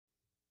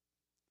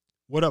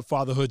What up,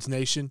 Fatherhoods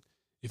Nation?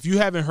 If you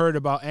haven't heard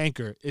about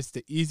Anchor, it's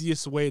the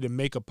easiest way to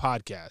make a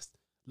podcast.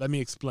 Let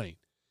me explain.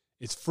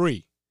 It's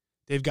free.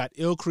 They've got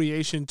ill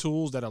creation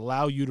tools that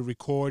allow you to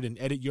record and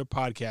edit your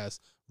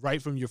podcast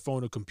right from your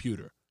phone or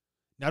computer.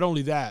 Not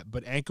only that,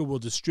 but Anchor will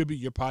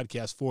distribute your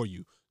podcast for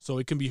you so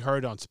it can be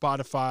heard on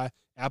Spotify,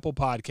 Apple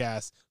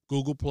Podcasts,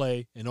 Google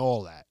Play, and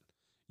all that.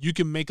 You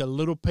can make a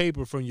little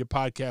paper from your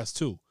podcast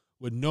too,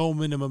 with no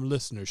minimum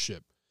listenership.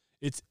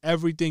 It's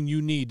everything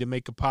you need to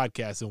make a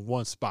podcast in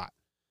one spot.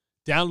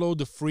 Download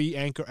the free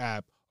Anchor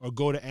app or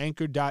go to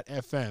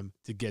anchor.fm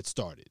to get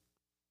started.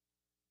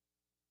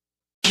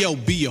 Yo,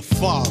 be a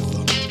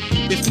father.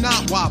 If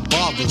not, why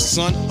bother,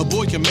 son? A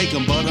boy can make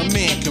them, but a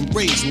man can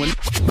raise one.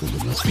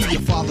 Be a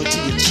father to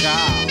your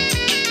child.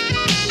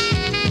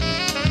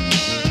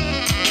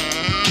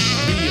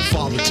 Be a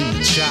father to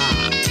your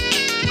child.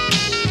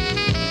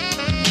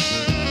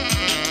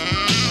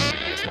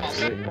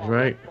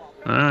 Right.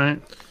 All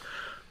right.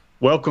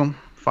 Welcome,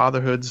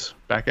 Fatherhoods,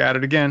 back at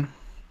it again.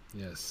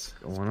 Yes.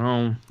 Going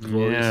on.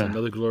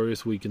 Another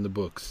glorious week in the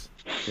books.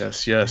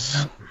 Yes.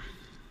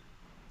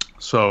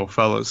 So,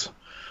 fellas,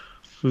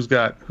 who's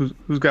got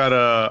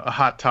a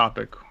hot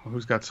topic?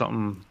 Who's got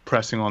something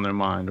pressing on their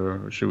mind,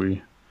 or should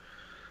we?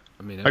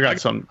 I got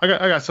something. I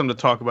got something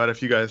to talk about.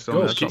 If you guys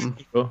don't have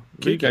something,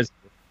 You guys.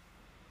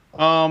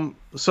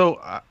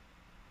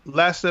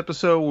 Last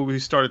episode when we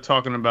started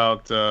talking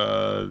about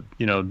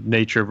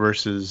nature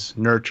versus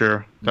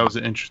nurture, that was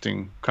an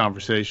interesting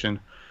conversation,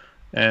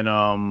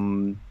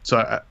 and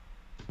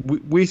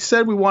we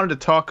said we wanted to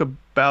talk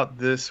about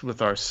this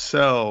with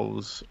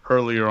ourselves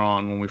earlier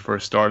on when we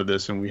first started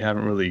this, and we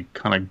haven't really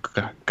kind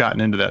of gotten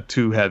into that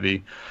too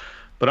heavy.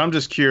 But I'm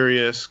just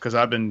curious because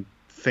I've been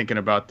thinking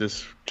about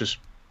this just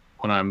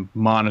when I'm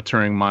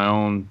monitoring my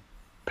own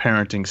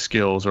parenting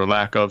skills or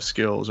lack of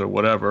skills or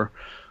whatever.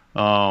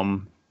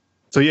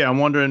 So yeah, I'm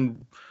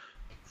wondering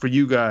for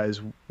you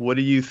guys, what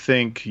do you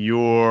think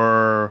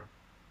your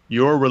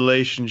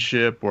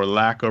relationship or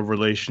lack of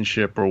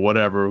relationship or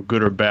whatever,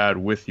 good or bad,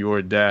 with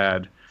your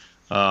dad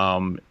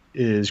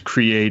is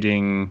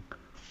creating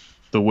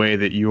the way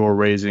that you're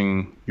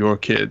raising your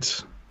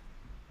kids?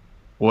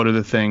 What are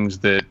the things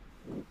that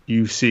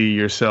you see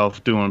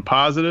yourself doing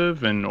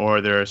positive,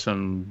 or there are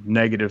some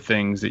negative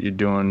things that you're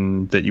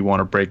doing that you want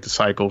to break the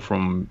cycle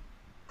from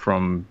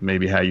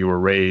maybe how you were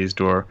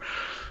raised, or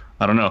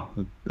I don't know.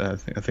 I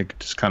think it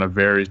just kind of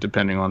varies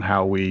depending on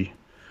how we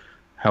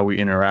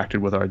interacted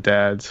with our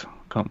dads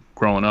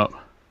growing up.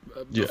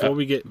 Before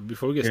we get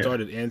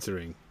started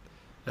answering,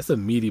 that's a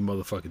meaty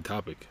motherfucking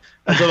topic.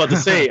 I was about to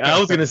say. I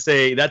was gonna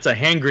say that's a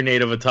hand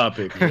grenade of a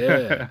topic.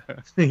 Yeah.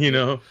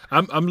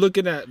 I'm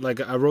looking at,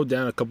 I wrote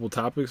down a couple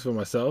topics for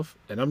myself,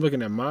 and I'm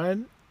looking at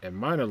mine, and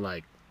mine are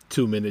like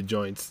 2-minute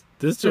joints.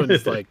 This joint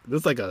is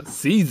like a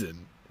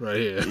season right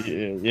here.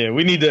 Yeah.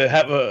 We need to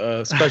have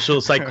a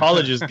special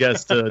psychologist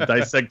guest to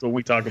dissect what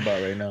we talk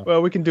about right now.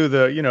 Well, we can do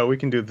the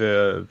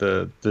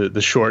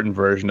shortened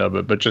version of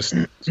it, but just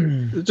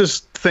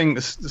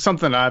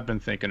something I've been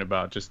thinking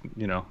about. Just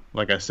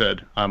like I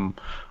said, I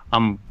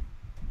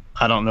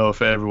don't know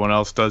if everyone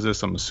else does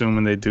this. I'm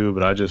assuming they do,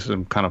 but I just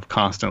am kind of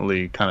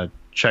constantly kind of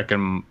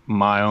checking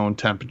my own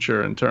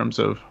temperature in terms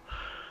of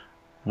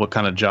what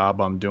kind of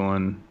job I'm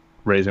doing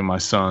raising my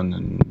son,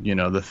 and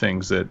the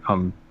things that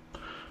I'm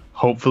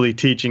hopefully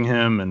teaching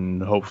him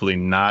and hopefully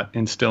not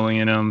instilling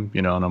in him,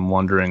 and I'm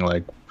wondering,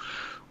 like,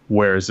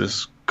 where is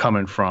this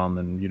coming from,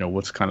 and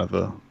what's kind of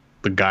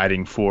the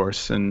guiding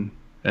force, and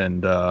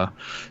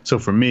so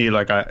for me,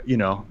 like,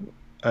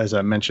 as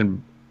I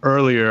mentioned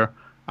earlier,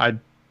 I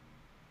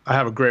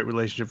have a great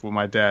relationship with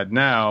my dad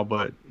now,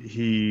 but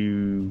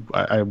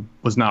I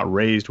was not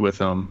raised with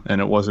him,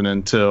 and it wasn't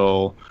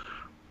until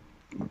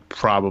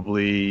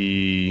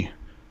probably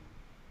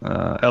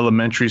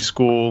elementary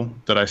school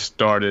that I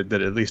started,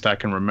 that at least I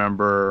can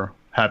remember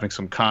having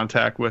some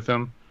contact with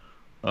him.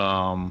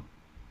 And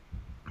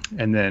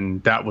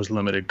then that was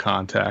limited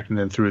contact. And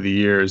then through the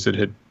years, it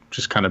had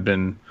just kind of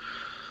been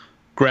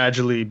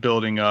gradually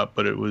building up,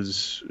 but it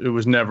was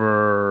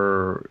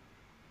never,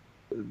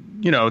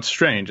 it's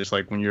strange. It's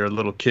like when you're a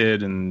little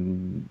kid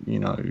and,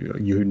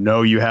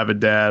 you have a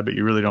dad, but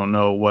you really don't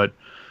know what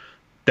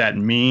that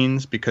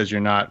means because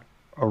you're not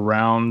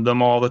around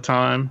them all the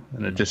time,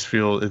 and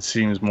it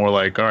seems more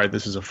like, all right,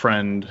 this is a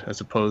friend as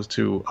opposed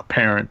to a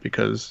parent,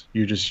 because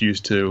you're just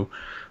used to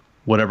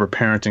whatever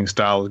parenting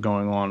style is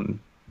going on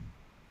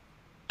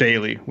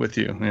daily with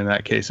you. In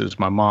that case, it's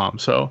my mom.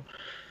 So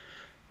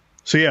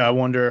yeah, I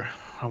wonder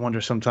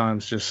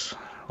sometimes, just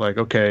like,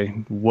 okay,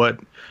 what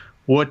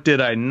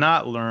did I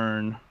not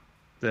learn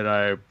that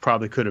I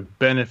probably could have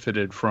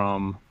benefited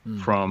from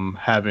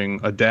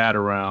having a dad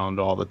around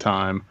all the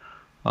time,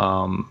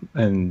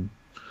 and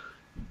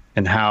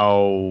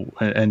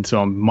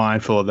so I'm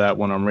mindful of that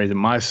when I'm raising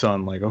my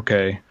son. Like,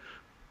 okay,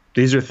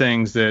 these are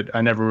things that I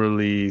never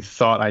really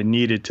thought I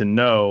needed to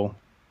know.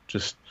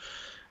 Just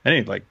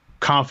like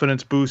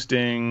confidence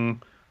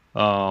boosting,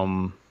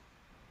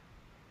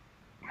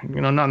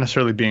 not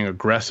necessarily being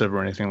aggressive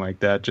or anything like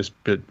that, just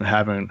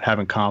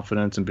having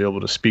confidence and be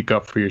able to speak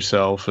up for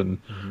yourself. And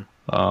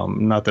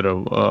not that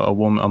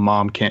a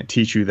mom can't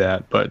teach you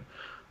that, but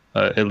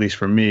at least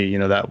for me,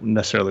 that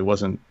necessarily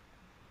wasn't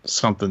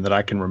something that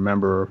I can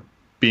remember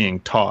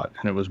being taught,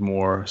 and it was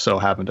more so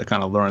having to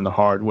kind of learn the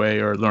hard way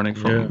or learning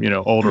from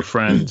older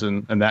friends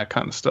and that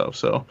kind of stuff.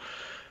 So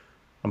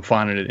I'm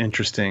finding it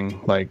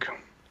interesting, like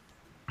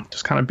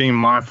just kind of being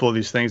mindful of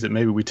these things that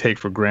maybe we take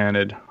for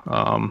granted.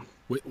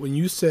 When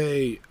you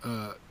say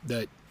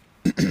that,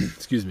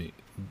 excuse me,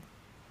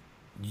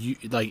 you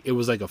like it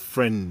was like a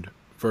friend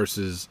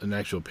versus an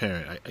actual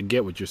parent. I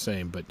get what you're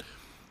saying, but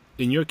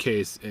in your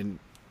case, and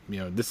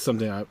this is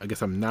something I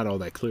guess I'm not all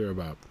that clear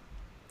about.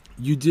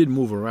 You did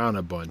move around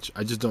a bunch.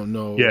 I just don't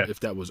know if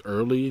that was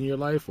early in your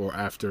life or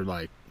after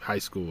like high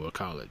school or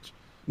college.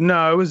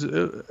 No, it was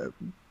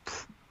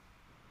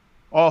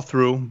all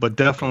through, but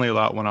definitely a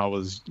lot when I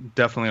was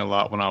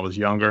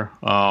younger.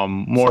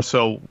 More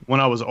so when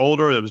I was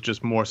older, it was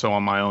just more so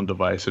on my own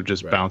device of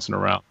just bouncing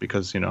around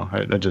because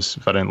I just,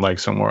 if I didn't like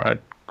somewhere, I'd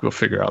go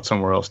figure out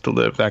somewhere else to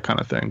live, that kind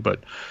of thing. But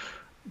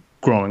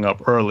growing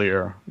up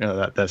earlier,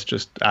 that's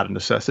just out of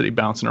necessity,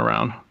 bouncing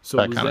around, so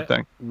that kind of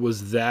thing.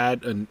 Was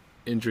that an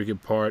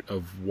intricate part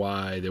of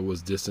why there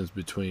was distance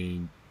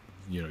between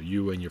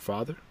you and your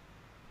father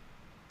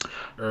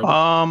early?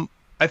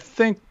 I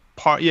think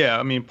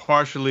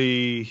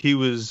partially he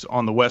was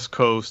on the West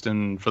Coast,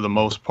 and for the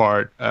most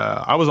part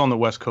I was on the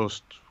West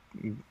Coast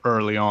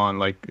early on,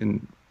 like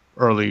in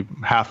early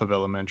half of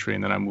elementary,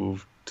 and then I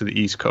moved to the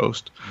East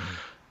Coast.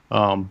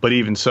 But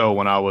even so,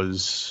 when I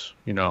was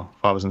if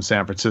I was in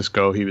San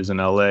Francisco, he was in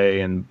LA,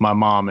 and my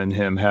mom and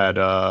him had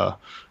a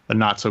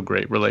not so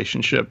great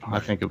relationship. I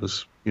think it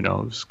was it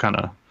was kind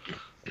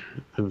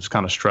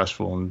of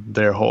stressful, and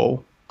their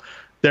whole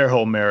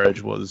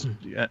marriage was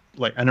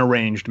like an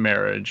arranged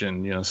marriage,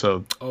 and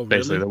so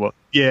basically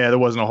there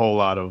wasn't a whole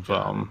lot of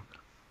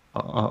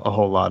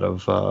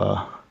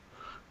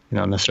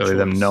necessarily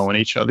them knowing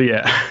each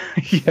other.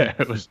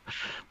 It was,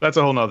 that's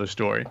a whole nother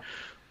story.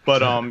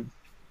 But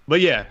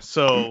yeah,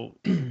 so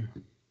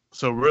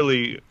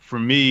really for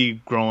me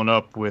growing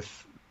up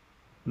with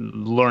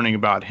learning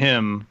about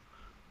him,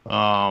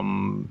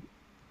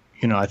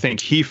 I think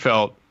he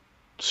felt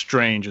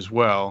strange as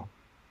well,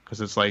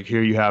 because it's like,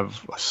 here you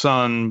have a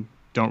son,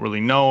 don't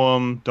really know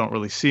him, don't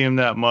really see him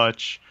that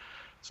much.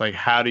 It's like,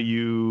 how do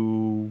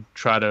you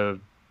try to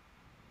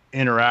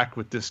interact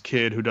with this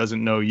kid who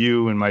doesn't know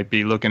you and might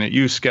be looking at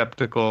you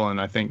skeptical? And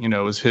I think, it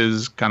was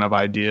his kind of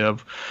idea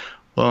of,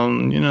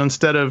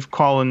 instead of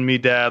calling me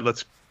dad,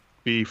 let's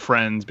be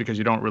friends, because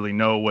you don't really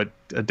know what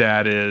a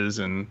dad is.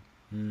 And,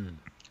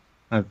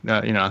 I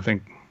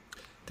think.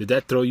 Did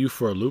that throw you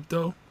for a loop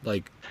though?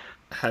 Like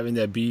having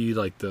that be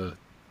like the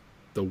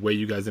way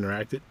you guys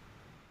interacted?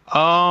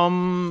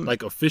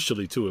 Like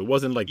officially too. It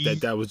wasn't like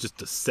that was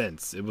just a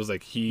sense. It was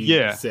like he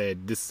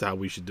said, this is how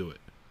we should do it.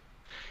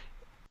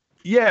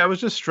 Yeah, it was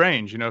just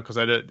strange, because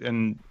I did.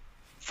 And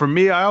for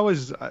me,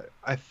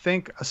 I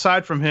think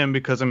aside from him,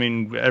 because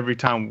every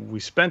time we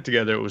spent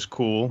together, it was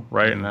cool,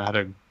 right? And I had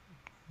a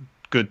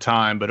good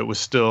time, but it was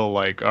still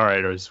like, all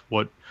right,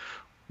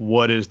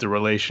 what is the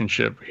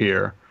relationship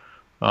here?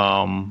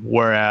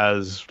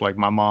 Whereas like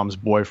my mom's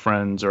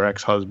boyfriends or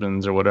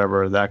ex-husbands or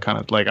whatever, that kind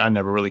of, like, I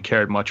never really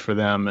cared much for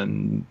them,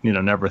 and,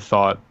 never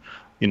thought,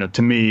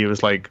 to me, it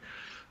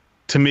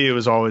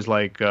was always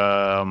like,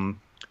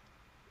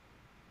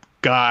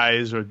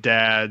 guys or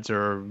dads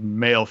or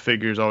male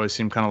figures always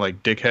seem kind of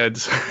like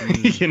dickheads.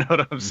 You know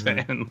what I'm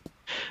saying?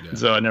 Yeah.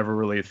 So I never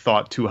really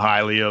thought too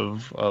highly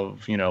of,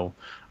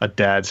 a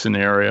dad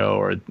scenario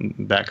or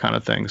that kind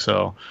of thing.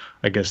 So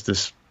I guess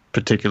this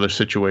particular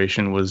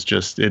situation was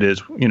just,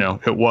 it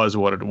was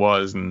what it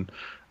was, and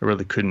I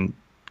really couldn't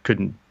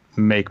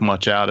make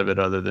much out of it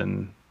other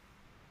than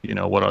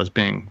what I was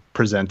being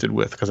presented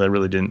with, because I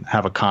really didn't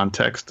have a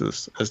context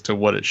as to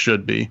what it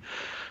should be.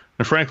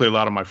 And frankly, a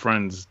lot of my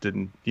friends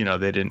didn't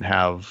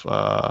have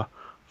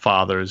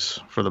fathers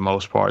for the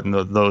most part, and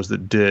those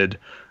that did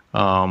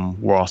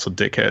were also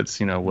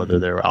dickheads, whether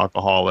they were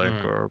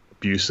alcoholic or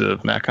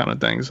abusive and that kind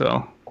of thing.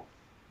 So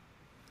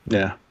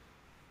yeah.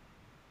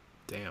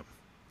 Damn.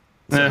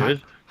 So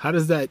how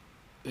does that,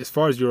 as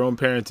far as your own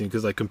parenting,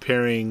 because like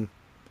comparing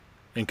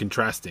and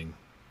contrasting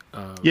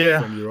from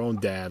your own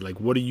dad,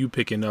 like what are you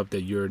picking up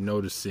that you're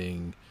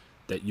noticing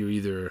that you're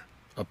either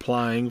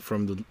applying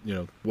from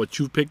the what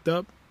you picked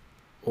up,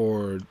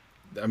 or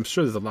I'm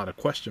sure there's a lot of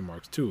question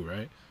marks too,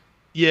 right?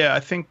 Yeah, I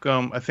think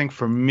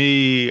for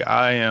me,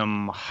 I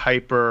am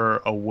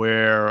hyper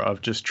aware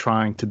of just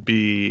trying to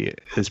be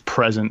as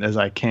present as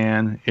I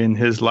can in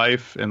his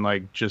life, and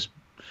like just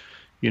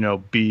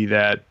be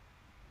that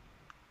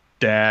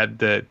dad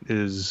that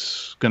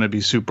is going to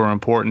be super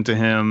important to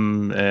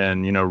him,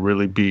 and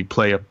really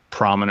play a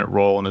prominent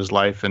role in his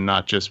life, and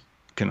not just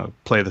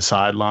play the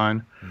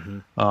sideline.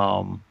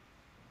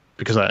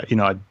 Because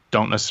I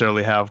don't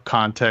necessarily have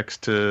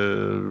context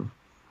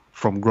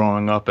from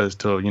growing up as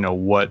to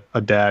what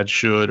a dad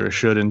should or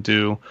shouldn't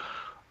do.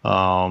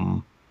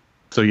 So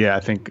yeah, I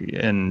think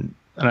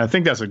I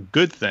think that's a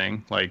good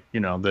thing. Like, you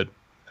know, that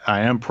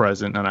I am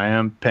present and I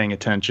am paying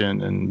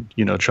attention and,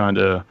 you know, trying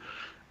to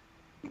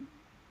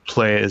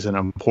play as an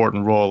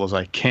important role as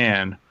I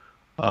can.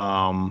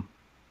 Yeah,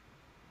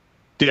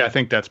 I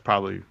think that's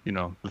probably, you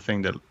know, the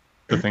thing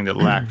that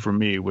lacked for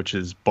me, which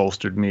has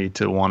bolstered me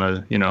to want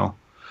to, you know,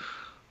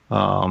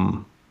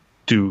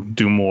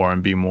 do more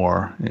and be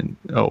more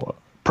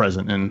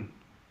present in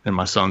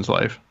my son's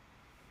life.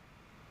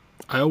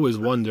 I always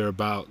wonder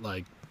about,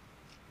 like,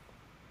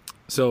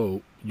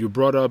 so you're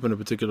brought up in a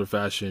particular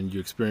fashion, you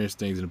experience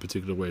things in a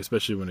particular way,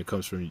 especially when it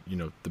comes from, you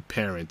know, the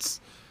parents,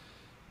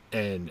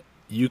 and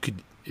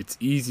it's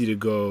easy to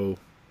go,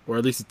 or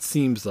at least it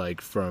seems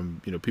like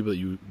from, you know, people that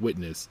you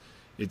witness,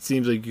 it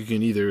seems like you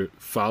can either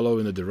follow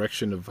in the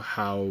direction of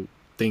how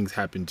things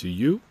happen to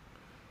you,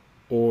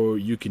 or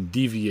you can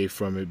deviate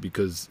from it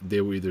because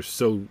they were either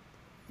so,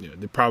 you know,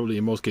 they're probably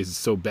in most cases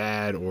so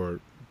bad or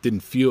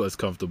didn't feel as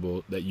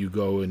comfortable that you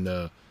go in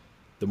the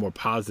more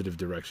positive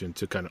direction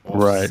to kind of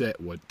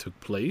offset what took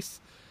place.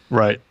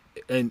 Right.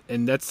 And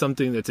that's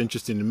something that's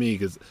interesting to me,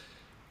 because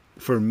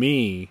for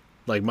me,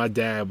 like, my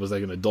dad was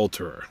like an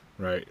adulterer,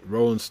 right?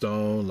 Rolling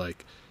Stone,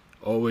 like,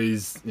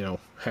 always, you know,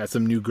 had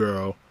some new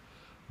girl,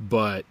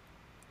 but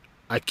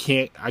I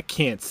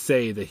can't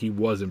say that he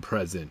wasn't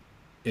present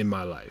in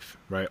my life,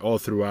 right? All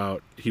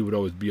throughout, he would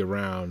always be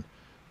around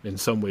in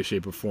some way,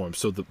 shape, or form.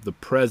 So the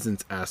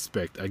presence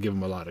aspect, I give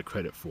him a lot of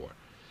credit for.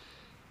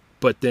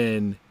 But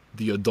then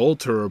the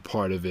adulterer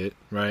part of it,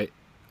 right?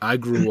 I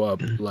grew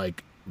up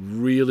like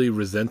really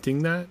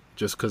resenting that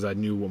just because I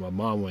knew what my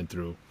mom went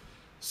through.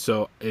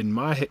 So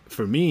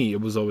for me,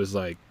 it was always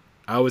like,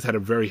 I always had a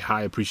very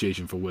high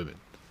appreciation for women,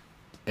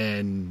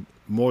 and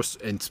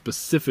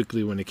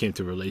specifically when it came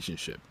to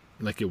relationship.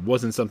 Like, it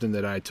wasn't something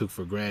that I took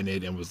for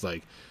granted and was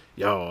like,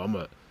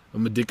 yo,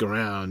 I'm a dick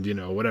around, you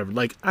know, whatever.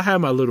 Like, I had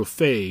my little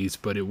phase,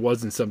 but it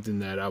wasn't something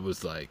that I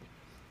was like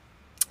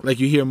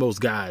you hear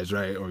most guys,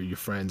 right? Or your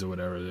friends or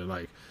whatever. They're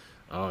like,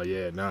 oh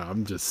yeah, nah,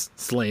 I'm just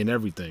slaying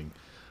everything.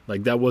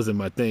 Like, that wasn't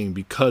my thing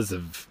because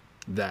of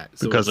that.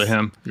 So because of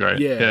him, right?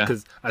 Yeah,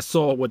 because I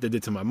saw what they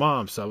did to my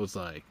mom, so I was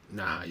like,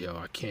 nah, yo,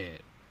 I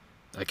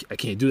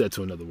can't do that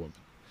to another woman.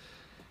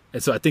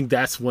 And so I think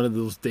that's one of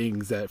those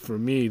things that for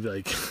me,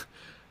 like,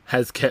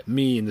 has kept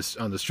me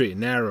on the straight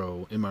and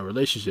narrow in my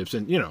relationships.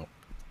 And, you know,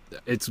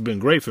 it's been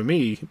great for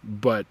me,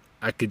 but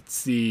I could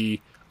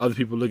see other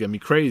people look at me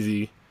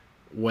crazy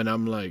when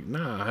I'm like,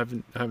 nah, I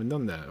haven't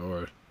done that,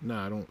 or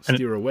nah, I don't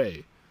steer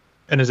away.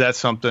 And is that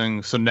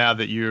something? So now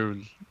that you're,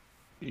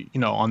 you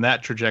know, on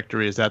that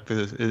trajectory, is that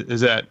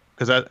because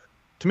that,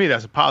 to me,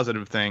 that's a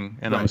positive thing,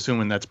 and right. I'm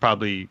assuming that's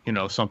probably, you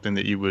know, something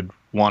that you would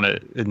want to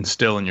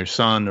instill in your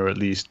son, or at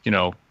least, you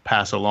know,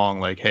 pass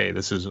along, like, hey,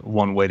 this is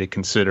one way to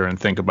consider and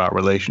think about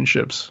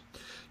relationships.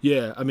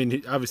 Yeah, I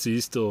mean, obviously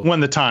he's still, when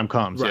the time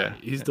comes, right, yeah,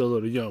 he's still a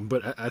little young,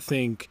 but I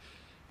think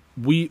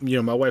we, you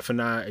know, my wife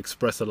and I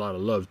express a lot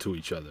of love to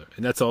each other,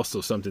 and that's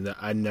also something that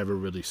I never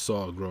really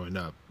saw growing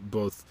up.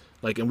 Both,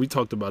 like, and we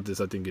talked about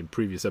this, I think, in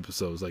previous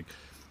episodes. Like,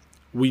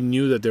 we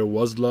knew that there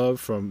was love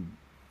from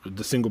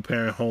the single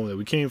parent home that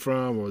we came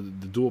from, or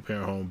the dual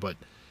parent home, but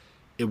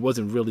it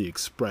wasn't really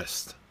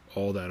expressed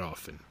all that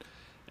often.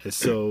 And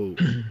so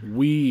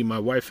my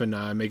wife and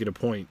I, make it a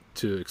point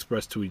to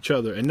express to each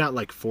other, and not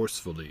like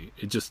forcefully.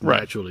 It just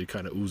naturally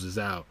kind of oozes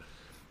out.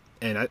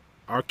 And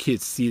our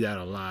kids see that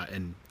a lot,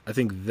 and I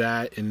think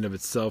that in and of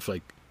itself,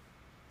 like,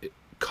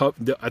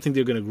 I think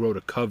they're going to grow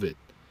to covet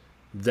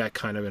that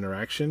kind of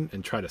interaction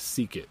and try to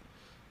seek it.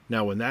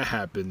 Now, when that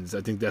happens,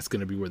 I think that's going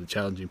to be where the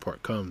challenging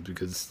part comes,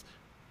 because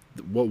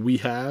what we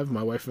have,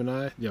 my wife and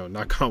I, you know,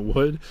 knock on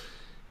wood,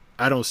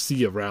 I don't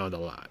see around a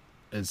lot.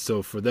 And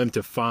so for them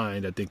to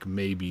find, I think,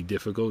 may be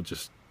difficult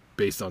just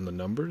based on the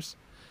numbers.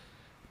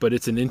 But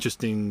it's an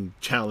interesting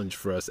challenge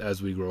for us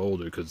as we grow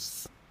older,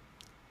 because,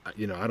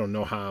 you know, I don't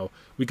know how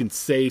we can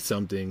say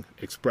something,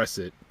 express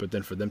it, but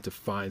then for them to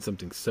find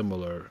something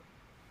similar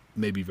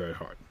may be very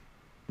hard.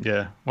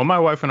 Yeah. Well, my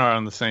wife and I are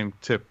on the same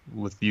tip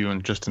with you,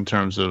 and just in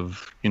terms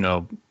of, you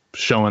know,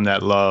 showing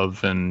that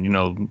love, and, you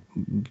know,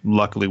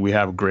 luckily we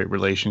have a great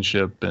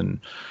relationship,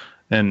 and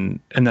then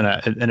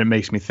it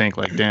makes me think,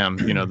 like, damn,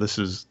 you know, this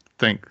is,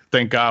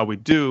 thank God we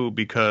do,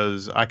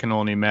 because I can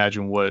only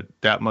imagine what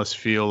that must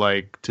feel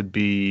like to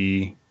be,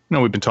 you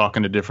know, we've been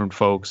talking to different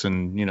folks,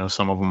 and, you know,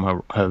 some of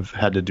them have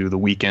had to do the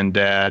weekend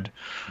dad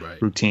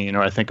routine,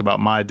 or I think about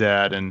my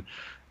dad, and,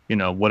 you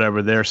know,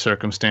 whatever their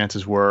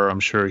circumstances were, I'm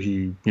sure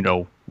he, you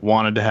know,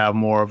 wanted to have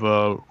more of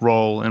a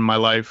role in my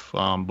life,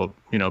 but,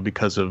 you know,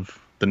 because of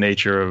the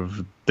nature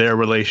of their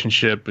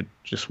relationship, it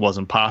just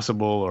wasn't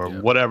possible, or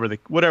whatever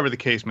the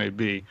case may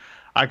be.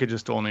 I could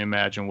just only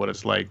imagine what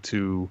it's like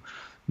to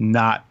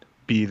not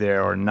be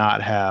there, or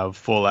not have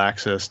full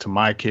access to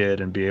my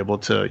kid and be able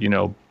to, you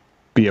know,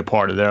 be a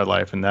part of their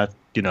life. And that,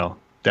 you know,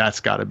 that's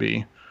got to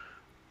be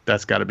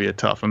a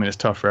tough. I mean, it's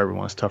tough for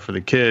everyone. It's tough for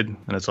the kid,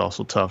 and it's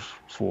also tough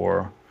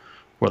for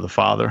the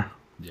father.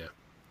 Yeah.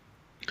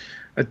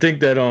 I think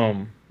that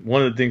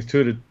one of the things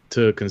too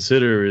to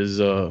consider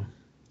is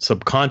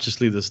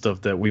subconsciously the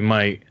stuff that we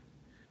might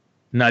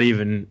not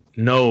even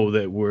know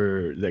that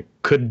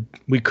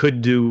we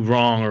could do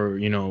wrong, or,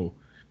 you know,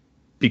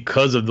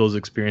 because of those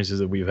experiences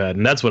that we've had.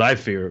 And that's what I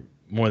fear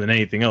more than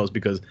anything else,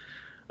 because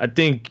I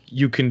think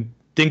you can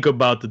think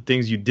about the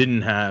things you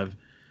didn't have,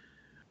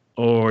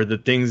 or the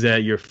things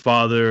that your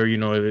father, you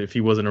know, if he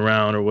wasn't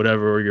around or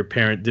whatever, or your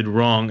parent did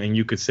wrong, and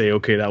you could say,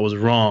 okay, that was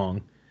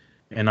wrong,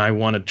 and I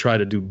want to try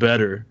to do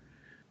better.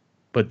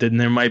 But then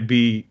there might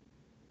be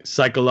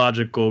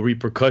psychological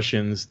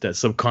repercussions that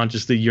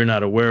subconsciously you're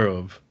not aware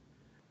of.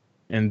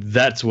 And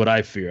that's what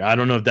I fear. I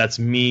don't know if that's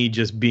me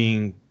just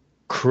being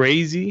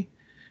crazy,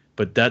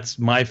 but that's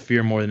my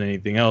fear more than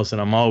anything else. And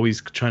I'm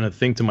always trying to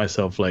think to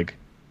myself, like,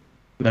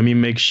 let me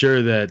make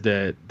sure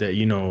that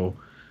you know,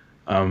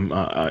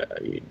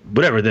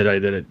 whatever,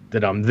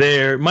 that I'm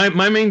there.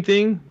 My main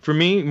thing for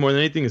me more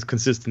than anything is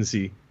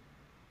consistency.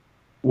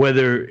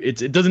 Whether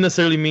it doesn't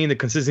necessarily mean that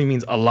consistency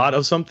means a lot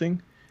of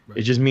something. Right.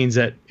 It just means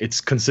that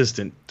it's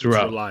consistent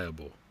throughout. It's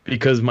reliable.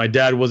 Because my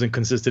dad wasn't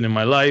consistent in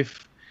my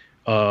life,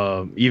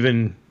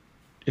 even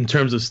in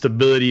terms of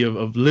stability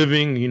of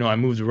living. You know, I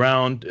moved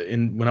around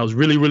when I was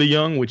really, really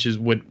young, which is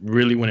when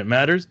it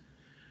matters.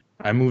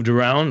 I moved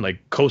around like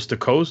coast to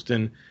coast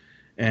and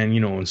you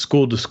know, and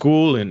school to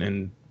school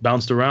and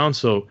bounced around.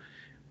 So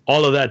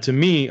all of that, to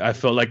me, I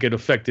felt like it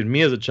affected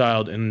me as a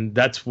child. And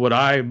that's what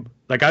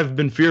I've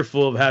been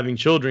fearful of having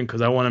children,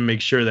 because I want to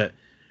make sure that,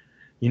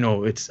 you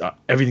know, it's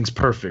everything's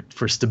perfect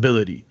for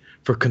stability,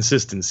 for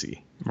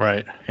consistency,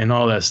 right, and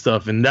all that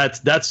stuff. And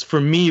that's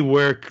for me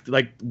where,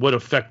 like, what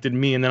affected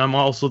me. And then I'm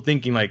also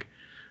thinking, like,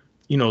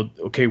 you know,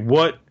 okay,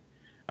 what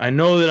I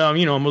know that I'm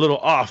a little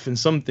off in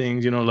some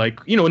things, you know, like,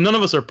 you know, none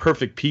of us are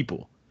perfect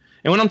people.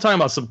 And when I'm talking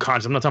about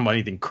subconscious, I'm not talking about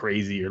anything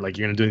crazy or like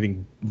you're gonna do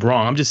anything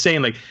wrong. I'm just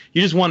saying, like,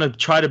 you just want to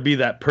try to be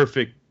that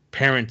perfect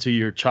parent to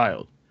your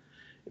child,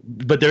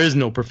 but there is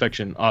no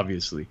perfection,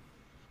 obviously.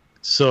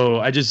 So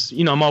I just,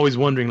 you know, I'm always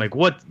wondering, like,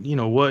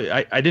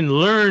 I didn't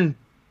learn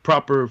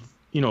proper,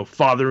 you know,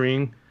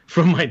 fathering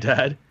from my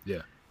dad.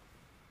 Yeah.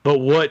 But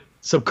what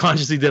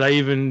subconsciously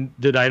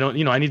I don't,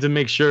 you know, I need to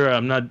make sure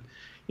I'm not,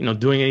 you know,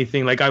 doing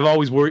anything. Like, I've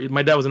always worried,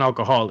 my dad was an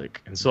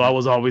alcoholic. And so I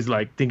was always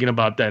like thinking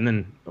about that. And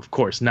then, of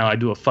course, now I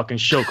do a fucking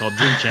show called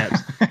Dream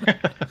Champs.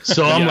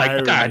 So I'm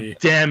like, God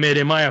damn it.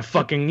 Am I a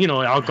fucking, you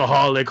know,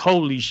 alcoholic?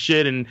 Holy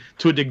shit. And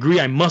to a degree,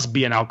 I must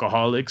be an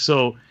alcoholic.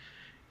 So,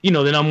 you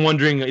know, then I'm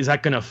wondering, is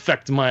that going to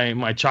affect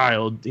my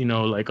child? You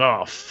know, like,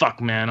 oh, fuck,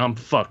 man, I'm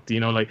fucked. You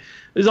know, like,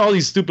 there's all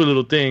these stupid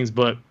little things.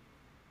 But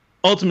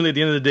ultimately, at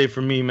the end of the day,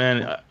 for me,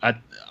 man,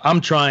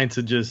 I'm trying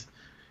to just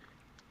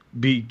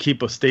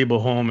keep a stable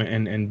home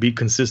and be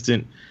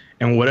consistent.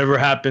 And whatever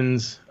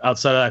happens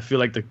outside of that, I feel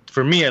like,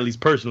 for me, at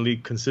least personally,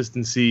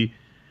 consistency,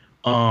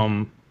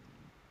 I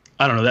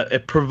don't know, that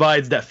it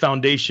provides that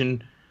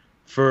foundation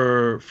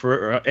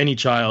for any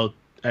child,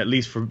 at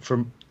least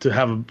for to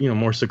have a, you know,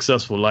 more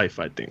successful life,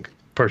 I think,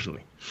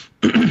 personally.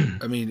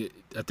 I mean,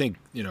 I think,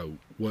 you know,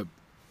 what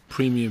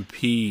Premium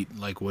Pete,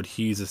 like what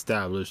he's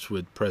established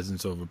with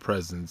Presence Over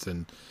Presence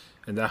and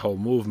that whole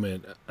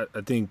movement,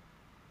 I think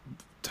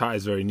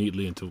ties very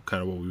neatly into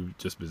kind of what we've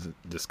just been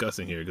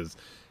discussing here. Because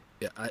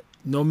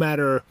no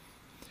matter,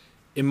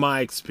 in my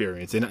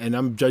experience, and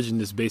I'm judging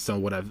this based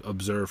on what I've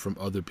observed from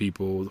other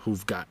people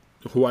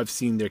who I've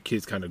seen their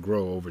kids kind of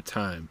grow over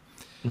time.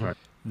 Right.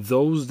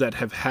 Those that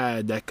have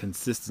had that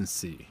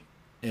consistency,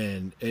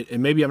 and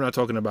maybe I'm not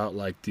talking about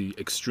like the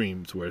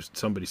extremes where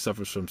somebody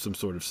suffers from some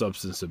sort of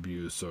substance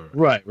abuse or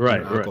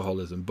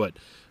alcoholism, but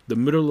the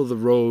middle of the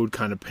road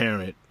kind of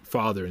parent,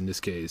 father in this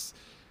case,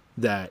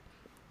 that,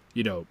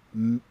 you know,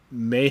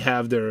 may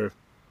have their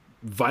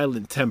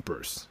violent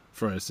tempers.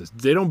 For instance,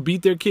 they don't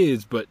beat their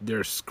kids, but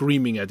they're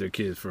screaming at their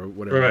kids for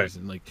whatever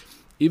reason. Like,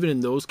 even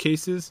in those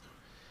cases,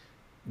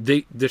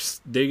 they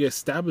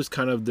establish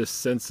kind of this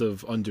sense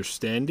of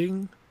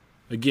understanding.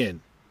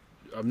 Again,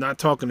 I'm not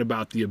talking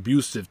about the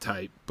abusive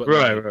type, but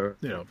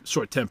you know,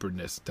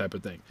 short-temperedness type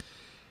of thing.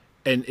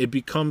 And it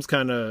becomes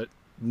kind of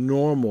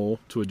normal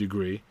to a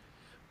degree,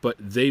 but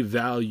they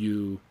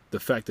value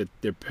the fact that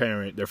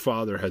their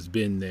father has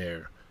been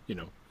there. You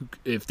know,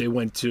 if they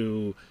went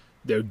to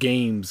their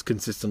games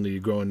consistently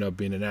growing up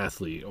being an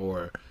athlete,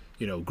 or,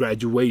 you know,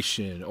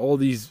 graduation, all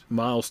these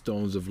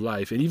milestones of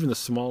life, and even the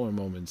smaller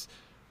moments,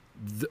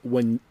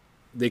 when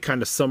they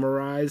kind of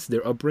summarize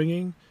their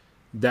upbringing,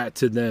 that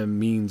to them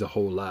means a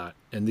whole lot.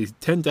 And they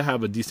tend to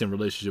have a decent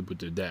relationship with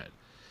their dad.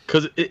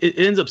 Because it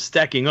ends up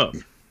stacking up.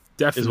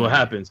 Definitely. Is what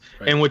happens.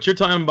 Right. And what you're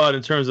talking about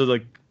in terms of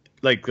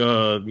like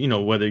you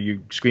know, whether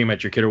you scream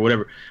at your kid or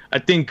whatever, I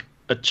think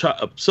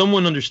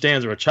someone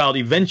understands, or a child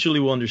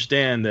eventually will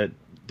understand, that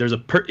there's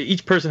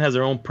each person has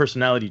their own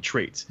personality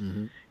traits.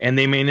 Mm-hmm. And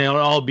they may not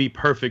all be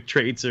perfect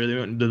traits or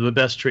the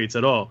best traits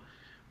at all.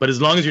 But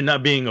as long as you're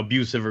not being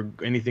abusive or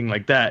anything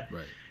like that,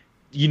 right,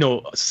 you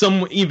know,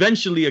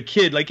 eventually a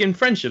kid, like in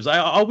friendships, I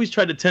always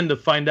tend to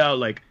find out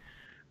like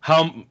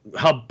how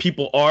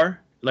people are.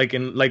 Like,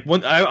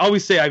 I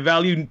always say I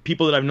value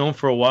people that I've known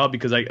for a while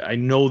because I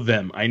know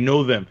them.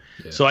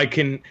 Yeah. So I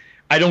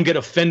don't get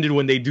offended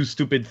when they do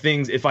stupid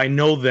things if I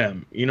know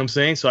them. You know what I'm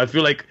saying? So I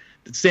feel like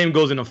the same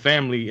goes in a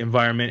family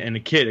environment and a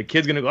kid. A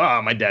kid's gonna go,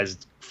 oh, my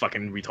dad's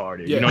fucking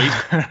retarded. Yeah. You know,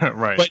 he's,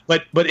 Right.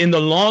 But in the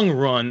long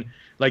run,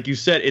 like you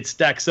said, it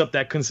stacks up.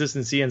 That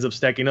consistency ends up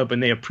stacking up,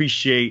 and they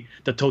appreciate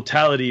the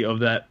totality of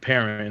that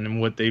parent and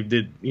what they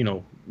did. You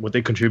know, what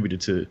they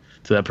contributed to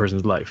that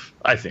person's life.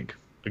 I think.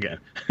 Again,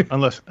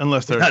 unless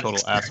they're a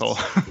total asshole.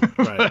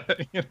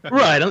 Right. You know?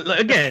 right.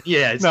 Again,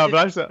 yeah. No, but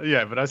I see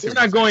we're what not you're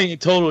saying. going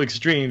total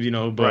extremes, you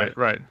know. But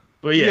Right.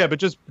 But yeah, But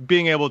just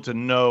being able to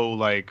know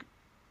like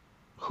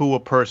who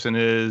a person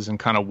is and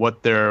kind of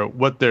what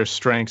their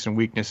strengths and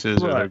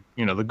weaknesses are, Right.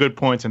 you know, the good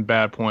points and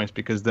bad points,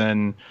 because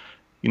then,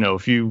 you know,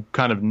 if you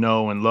kind of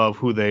know and love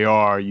who they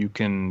are, you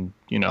can,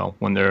 you know,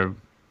 when they're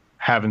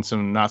having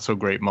some not so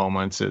great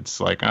moments, it's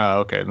like, oh,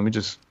 okay, let me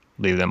just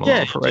leave them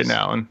alone for right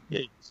now. And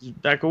yeah,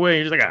 just back away.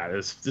 You're just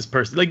like, this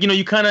person, like, you know,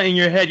 you kind of in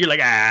your head, you're like,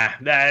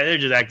 they're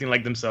just acting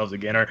like themselves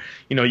again, or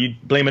you know, you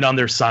blame it on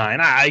their sign.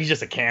 He's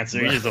just a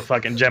Cancer. He's just a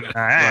fucking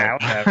Gemini.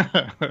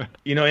 Whatever.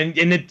 You know, and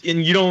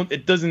you don't.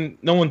 It doesn't.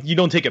 You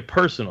don't take it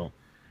personal.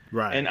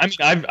 Right. And I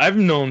mean, I've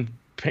known,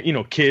 you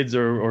know, kids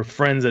or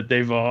friends that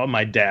they've,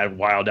 my dad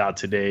wild out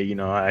today, you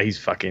know, he's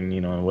fucking,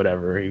 you know,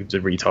 whatever, he's a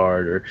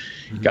retard or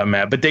he got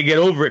mad, but they get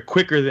over it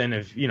quicker than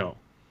if, you know,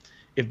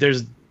 if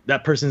there's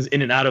that person's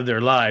in and out of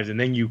their lives, and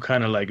then you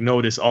kind of like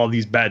notice all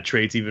these bad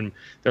traits, even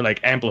they're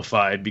like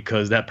amplified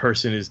because that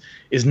person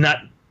is not,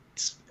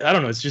 I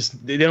don't know, it's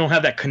just they don't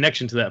have that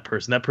connection to that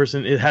person. That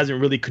person, it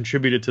hasn't really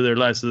contributed to their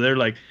life, so they're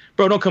like,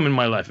 bro, don't come in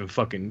my life and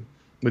fucking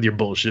with your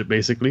bullshit,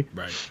 basically.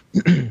 Right.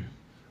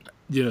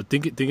 You know,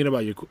 thinking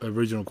about your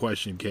original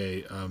question,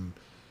 Kay,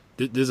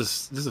 there's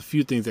a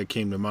few things that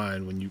came to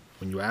mind when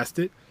you asked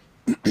it.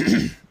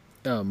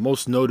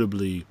 Most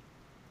notably,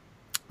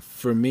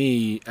 for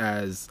me,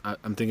 as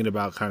I'm thinking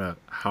about kind of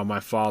how my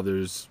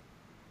father's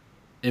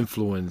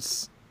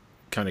influence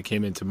kind of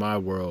came into my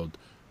world,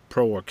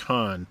 pro or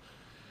con,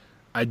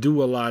 I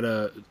do a lot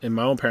of, in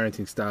my own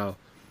parenting style,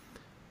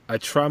 I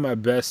try my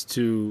best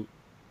to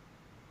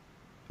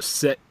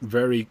set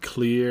very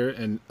clear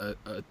and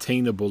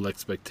attainable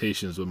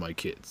expectations with my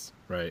kids,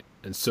 right?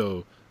 And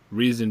so,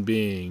 reason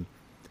being,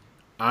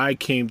 I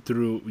came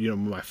through, you know,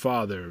 my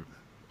father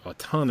a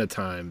ton of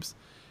times,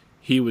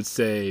 he would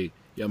say,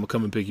 yeah, I'm gonna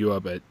come and pick you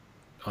up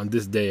on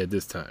this day at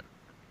this time.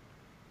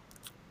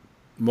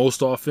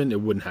 Most often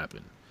it wouldn't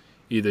happen.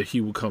 Either he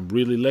would come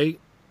really late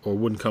or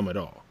wouldn't come at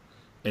all.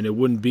 And it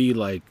wouldn't be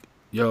like,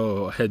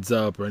 yo, heads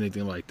up or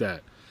anything like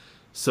that.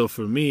 So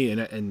for me,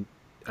 and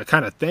I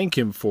kind of thank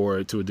him for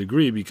it to a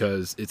degree,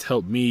 because it's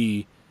helped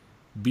me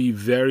be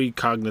very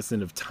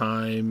cognizant of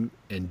time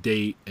and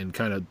date and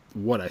kind of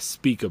what I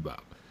speak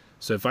about.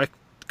 So if I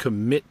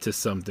commit to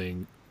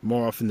something,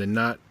 more often than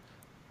not,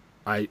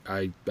 I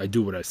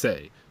do what I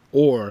say,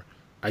 or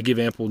I give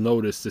ample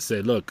notice to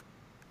say, look,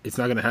 it's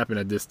not going to happen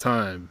at this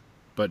time,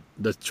 but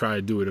let's try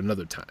to do it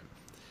another time.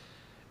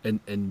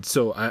 And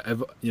so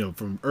I've, you know,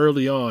 from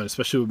early on,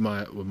 especially with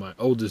my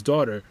oldest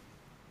daughter,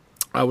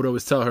 I would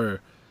always tell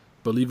her,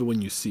 believe it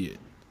when you see it.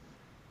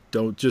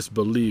 Don't just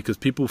believe, because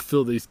people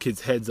fill these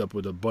kids' heads up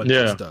with a bunch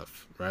of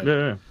stuff, right?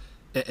 Yeah.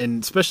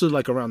 And especially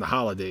like around the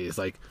holidays,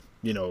 like,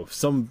 you know,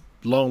 some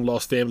long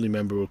lost family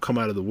member will come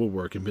out of the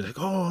woodwork and be like,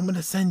 oh, I'm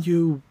gonna send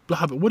you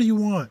blah blah, what do you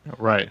want?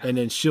 right. And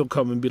then she'll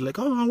come and be like,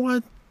 oh, I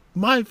want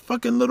My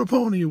Fucking Little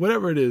Pony,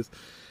 whatever it is.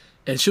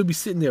 And she'll be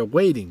sitting there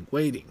waiting.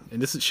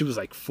 And she was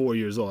like 4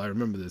 years old. I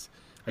remember this.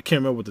 I can't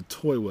remember what the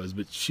toy was,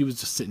 but she was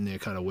just sitting there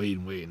kind of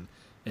waiting,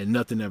 and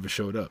nothing ever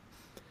showed up.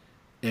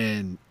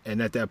 And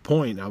at that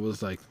point, I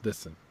was like,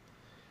 listen,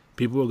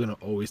 people are gonna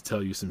always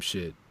tell you some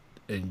shit,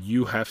 and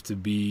you have to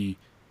be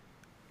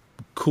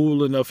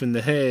cool enough in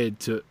the head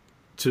to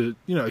you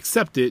know,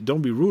 accept it.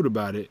 Don't be rude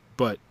about it,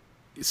 but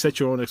set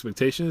your own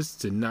expectations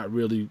to not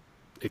really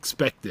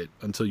expect it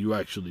until you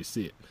actually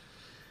see it.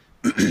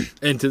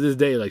 And to this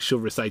day, like, she'll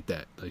recite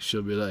that. Like,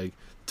 she'll be like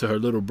to her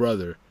little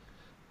brother,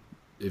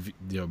 if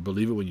you know,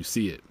 believe it when you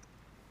see it.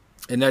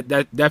 And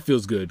that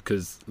feels good,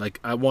 because like,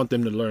 I want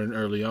them to learn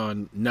early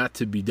on not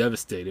to be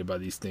devastated by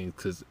these things,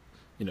 because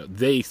you know,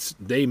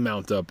 they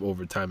mount up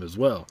over time as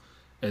well.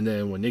 And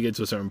then when they get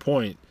to a certain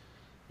point,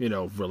 you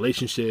know,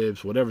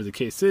 relationships, whatever the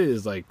case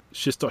is, like,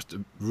 shit starts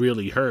to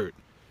really hurt.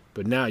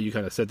 But now you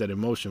kind of set that in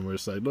motion where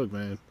it's like, look,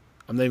 man,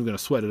 I'm not even going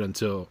to sweat it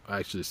until I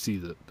actually see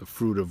the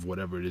fruit of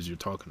whatever it is you're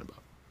talking about.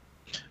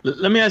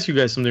 Let me ask you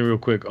guys something real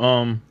quick.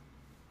 And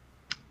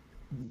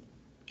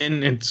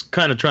it's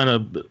kind of trying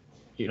to,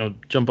 you know,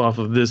 jump off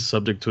of this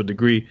subject to a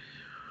degree.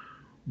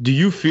 Do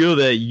you feel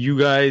that you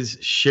guys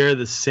share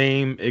the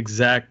same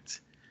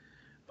exact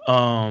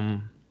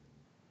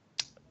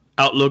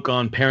outlook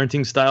on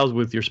parenting styles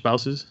with your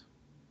spouses?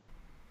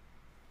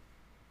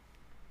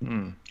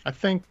 I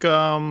think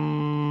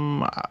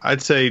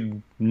I'd say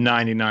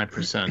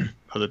 99%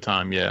 of the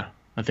time, yeah.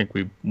 I think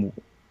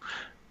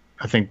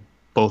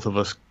both of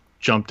us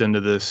jumped into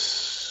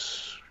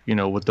this, you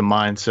know, with the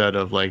mindset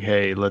of like,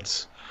 hey,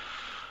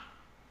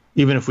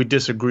 even if we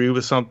disagree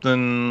with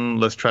something,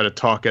 let's try to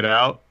talk it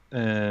out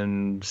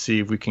and see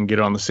if we can get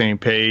on the same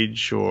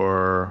page,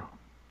 or,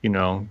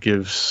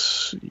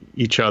 gives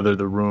each other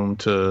the room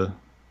to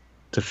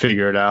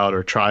figure it out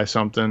or try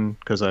something.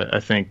 Because I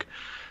think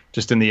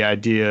just in the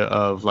idea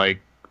of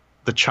like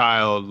the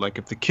child, like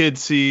if the kid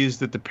sees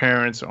that the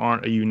parents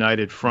aren't a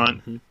united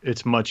front,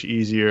 it's much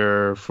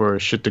easier for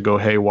shit to go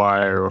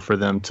haywire or for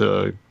them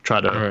to try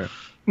to,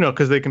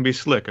 because they can be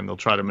slick and they'll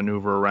try to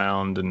maneuver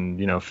around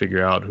and,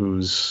 figure out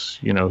who's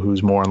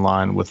more in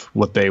line with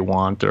what they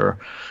want. Or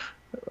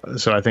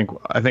so I think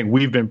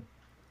we've been,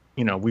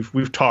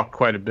 we've talked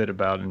quite a bit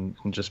about and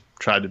just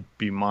tried to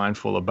be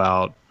mindful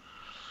about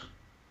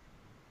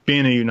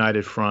being a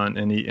united front,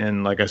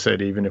 and like I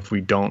said, even if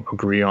we don't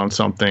agree on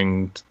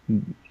something,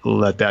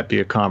 let that be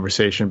a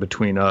conversation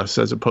between us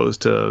as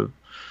opposed to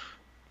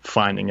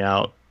finding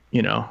out,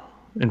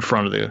 in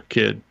front of the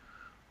kid.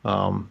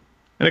 And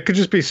it could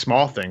just be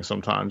small things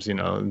sometimes,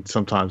 and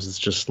sometimes it's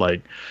just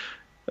like,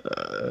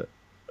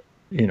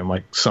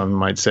 my son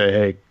might say,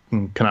 "Hey,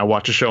 can I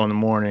watch a show in the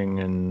morning?"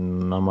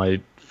 And I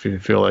might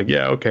feel like,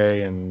 yeah,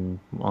 okay. And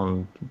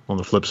on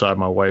the flip side,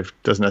 my wife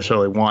doesn't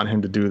necessarily want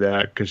him to do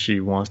that because she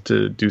wants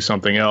to do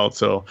something else.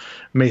 So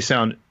it may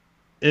sound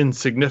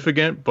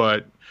insignificant,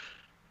 but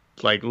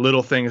like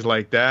little things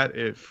like that,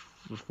 if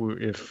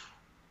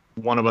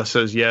one of us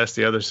says yes,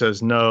 the other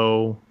says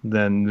no,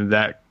 then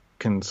that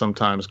can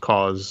sometimes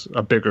cause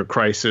a bigger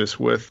crisis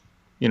with,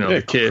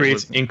 the kid. It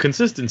creates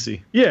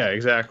inconsistency. Yeah,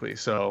 exactly.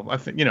 So I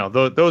think,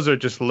 those are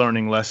just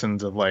learning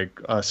lessons of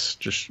like us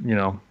just,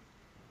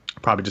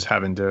 probably just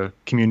having to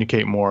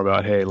communicate more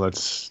about, hey,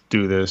 let's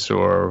do this,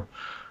 or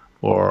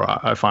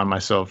I find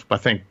myself, I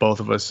think both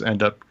of us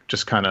end up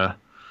just kind of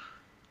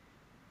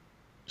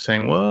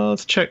saying, well,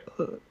 let's check.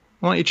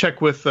 Why don't you check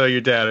with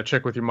your dad or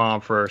check with your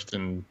mom first,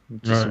 and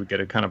just so we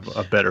get a kind of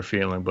a better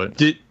feeling. But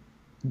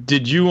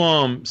did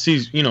you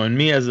see, in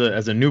me as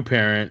a new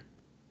parent,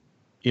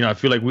 I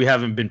feel like we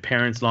haven't been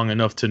parents long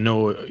enough to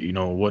know,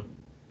 what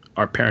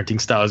our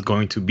parenting style is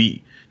going to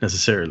be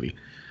necessarily.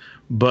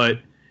 But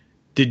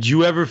did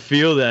you ever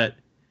feel that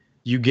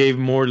you gave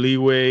more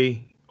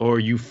leeway or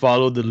you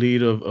followed the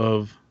lead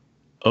of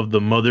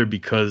the mother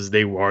because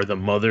they are the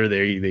mother?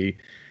 They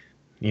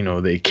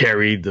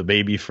carried the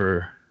baby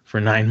for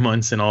 9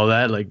 months and all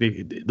that. Like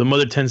the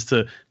mother tends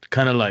to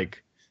kind of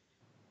like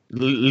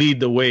lead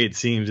the way, it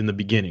seems, in the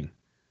beginning.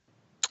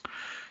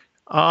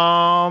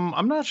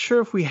 I'm not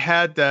sure if we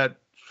had that.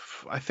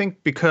 I think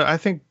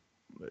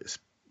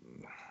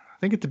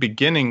at the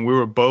beginning we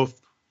were both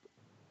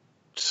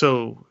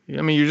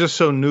you're just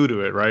so new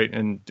to it, right?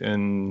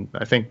 And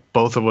I think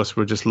both of us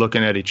were just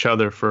looking at each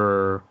other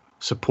for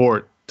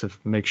support to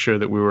make sure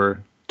that we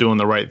were doing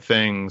the right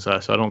things. So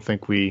I don't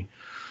think we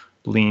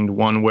leaned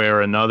one way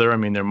or another. I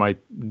mean,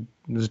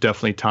 there's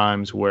definitely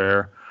times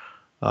where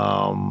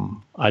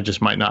I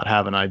just might not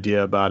have an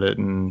idea about it.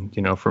 And,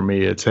 for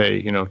me, it's,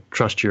 hey,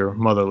 trust your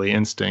motherly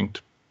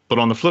instinct. But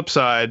on the flip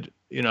side,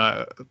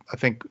 I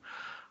think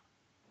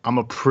I'm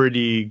a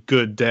pretty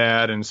good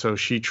dad, and so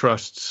she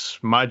trusts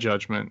my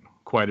judgment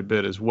quite a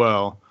bit as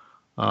well.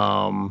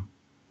 But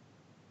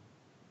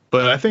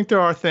I think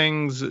there are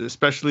things,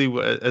 especially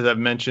as I've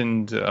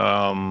mentioned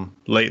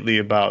lately,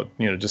 about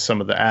just some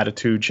of the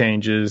attitude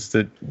changes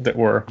that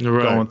we're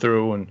going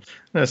through, and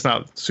it's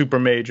not super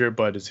major,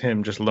 but it's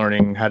him just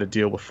learning how to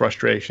deal with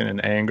frustration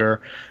and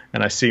anger.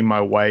 And I see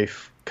my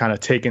wife kind of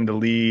taking the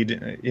lead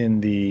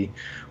in the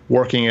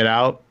working it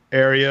out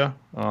area.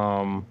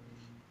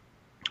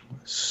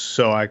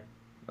 So I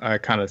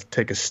kind of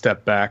take a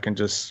step back and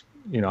just,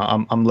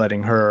 I'm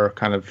letting her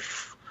kind of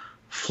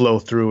flow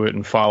through it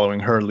and following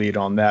her lead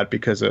on that,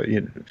 because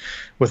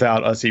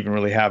without us even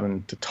really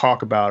having to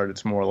talk about it,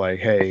 it's more like,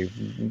 hey,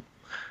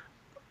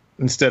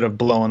 instead of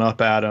blowing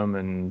up at him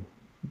and,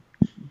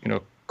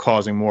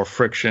 causing more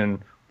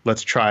friction,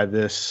 let's try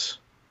this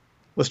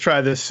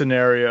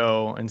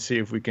scenario and see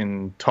if we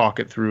can talk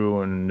it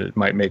through, and it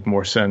might make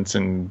more sense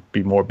and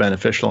be more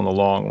beneficial in the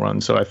long run.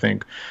 So I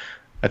think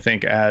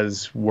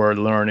as we're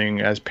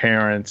learning as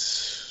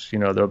parents,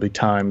 there'll be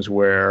times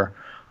where,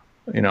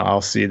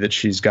 I'll see that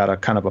she's got a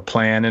kind of a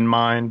plan in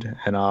mind,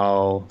 and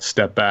I'll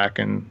step back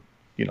and,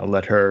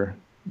 let her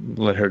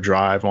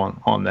drive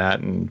on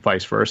that, and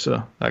vice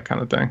versa, that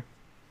kind of thing.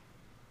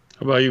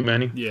 How about you,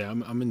 Manny? Yeah,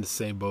 I'm in the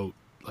same boat,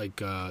 like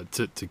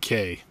to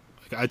Kay.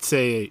 Like, I'd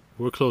say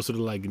we're closer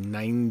to like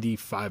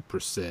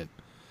 95%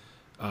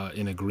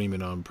 in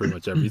agreement on pretty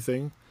much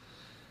everything.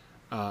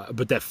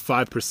 But that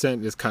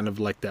 5% is kind of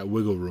like that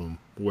wiggle room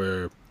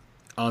where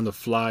on the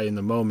fly in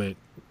the moment,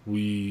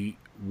 we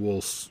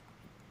will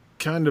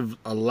kind of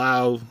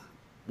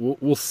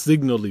we'll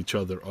signal each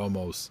other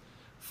almost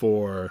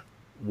for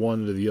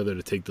one or the other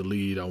to take the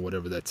lead on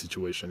whatever that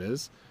situation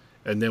is.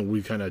 And then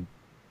we kind of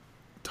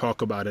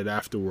talk about it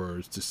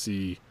afterwards to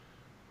see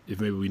if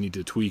maybe we need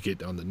to tweak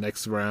it on the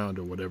next round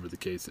or whatever the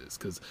case is.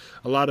 Because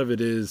a lot of it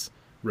is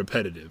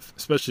repetitive,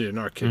 especially in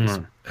our case,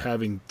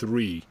 having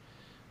three.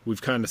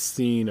 We've kind of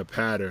seen a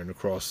pattern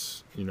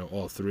across,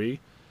 all three.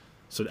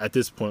 So at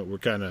this point, we're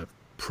kind of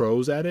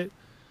pros at it.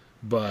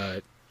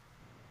 But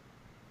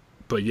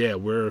yeah,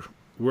 we're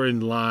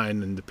in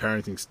line in the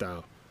parenting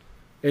style.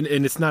 And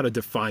it's not a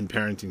defined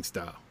parenting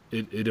style.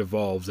 It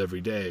evolves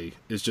every day.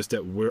 It's just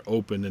that we're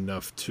open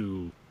enough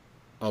to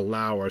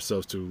allow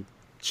ourselves to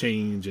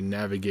change and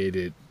navigate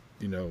it,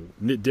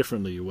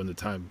 differently when the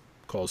time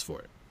calls for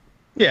it.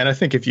 Yeah, and I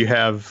think if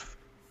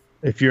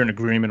you're in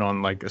agreement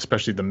on, like,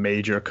 especially the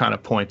major kind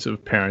of points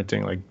of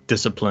parenting, like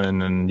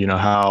discipline and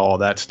how all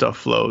that stuff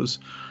flows,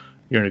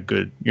 you're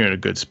in a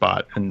good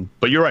spot.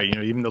 But you're right,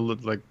 even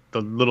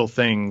the little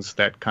things,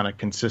 that kind of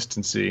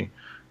consistency,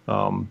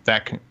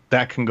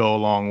 that can go a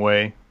long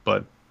way.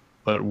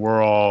 But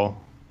we're all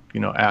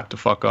apt to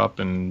fuck up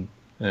and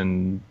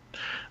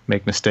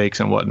make mistakes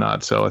and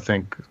whatnot. So I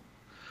think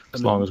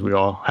as long as we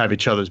all have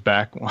each other's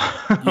back.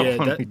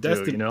 Yeah,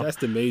 that's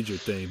the major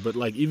thing. But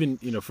like, even,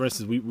 for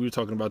instance, we were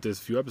talking about this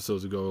a few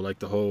episodes ago, like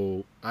the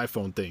whole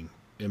iPhone thing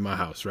in my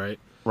house, right?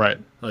 Right.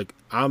 Like,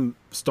 I'm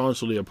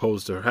staunchly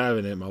opposed to her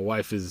having it. My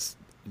wife is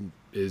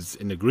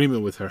in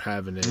agreement with her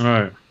having it. All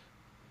right.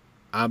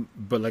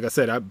 But like I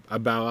said, I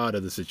bow out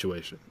of the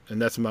situation. And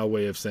that's my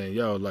way of saying,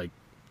 yo, like,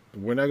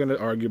 we're not going to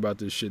argue about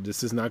this shit.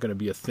 This is not going to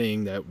be a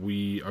thing that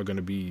we are going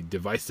to be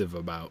divisive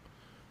about.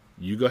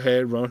 You go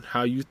ahead, run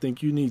how you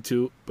think you need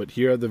to, but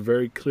here are the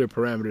very clear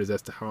parameters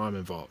as to how I'm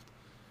involved.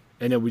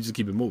 And then we just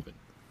keep it moving.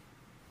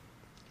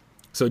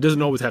 So it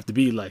doesn't always have to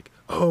be like,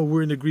 oh,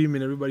 we're in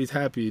agreement, everybody's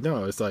happy.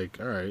 No, it's like,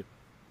 all right,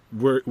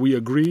 we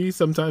agree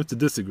sometimes to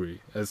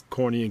disagree, as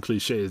corny and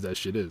cliche as that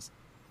shit is.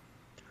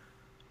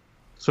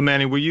 So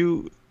Manny, were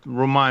your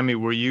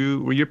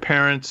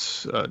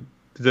parents, did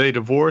they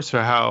divorce,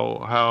 or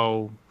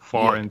how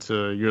far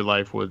into your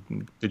life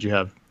did you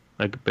have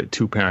like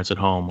two parents at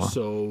home? Or?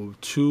 So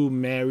 2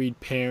 married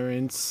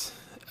parents,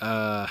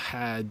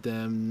 had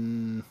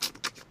them,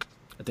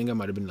 I think I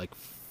might have been like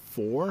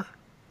 4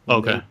 when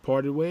okay, they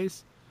parted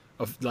ways,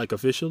 like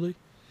officially.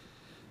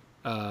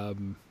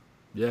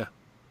 Yeah.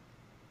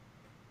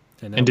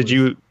 And did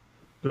you,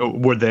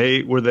 were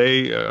they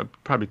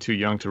probably too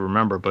young to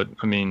remember, but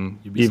I mean,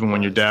 even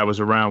when your dad was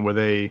around,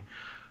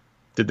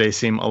 did they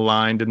seem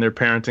aligned in their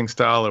parenting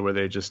style, or were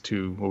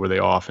they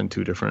off in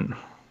 2 different?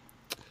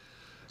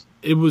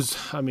 It was,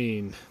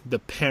 the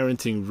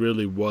parenting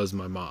really was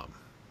my mom.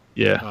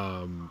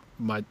 Yeah.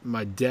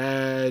 My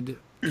dad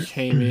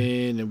came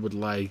in and would,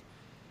 like,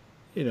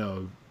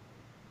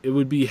 it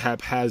would be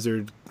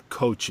haphazard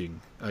coaching,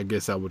 I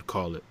guess I would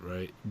call it,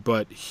 right?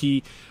 But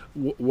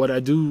what I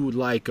do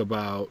like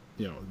about,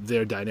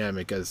 their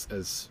dynamic,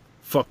 as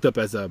fucked up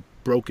as a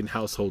broken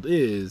household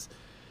is,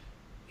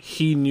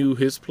 he knew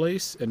his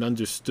place and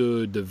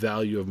understood the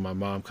value of my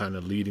mom kind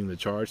of leading the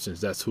charge,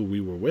 since that's who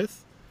we were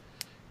with.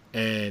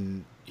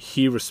 And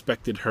he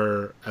respected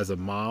her as a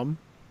mom,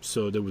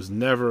 so there was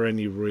never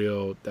any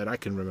real, that I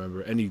can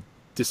remember, any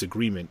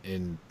disagreement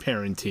in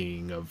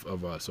parenting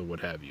of us or what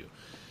have you.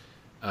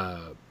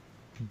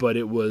 But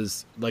it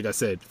was, like I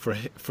said,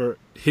 for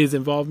his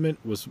involvement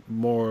was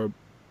more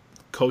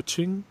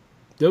coaching.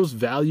 There was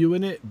value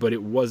in it, but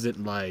it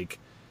wasn't like,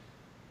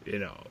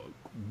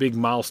 big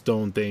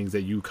milestone things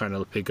that you kind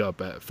of pick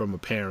up from a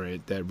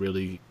parent that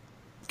really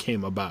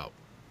came about.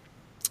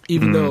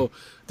 Even though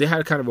they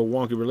had kind of a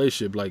wonky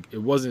relationship, like,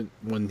 it wasn't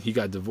when they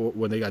got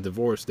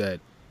divorced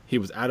that he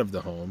was out of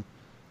the home.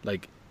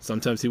 Like,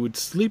 sometimes he would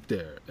sleep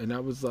there, and I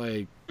was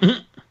like,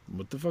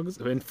 what the fuck is?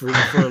 And for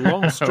a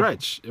long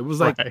stretch, it was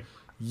like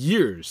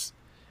years,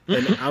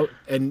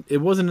 and it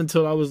wasn't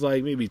until I was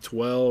like maybe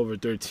 12 or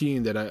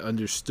 13 that I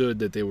understood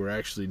that they were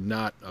actually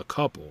not a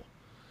couple,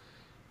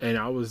 and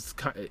I was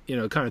kind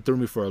of threw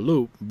me for a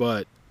loop,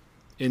 but.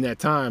 In that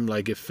time,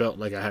 like, it felt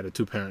like I had a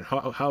 2-parent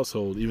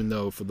household, even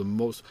though for the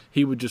most,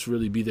 he would just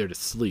really be there to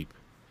sleep.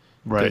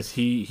 Right. Because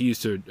he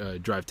used to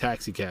drive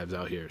taxi cabs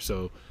out here.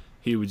 So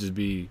he would just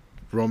be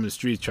roaming the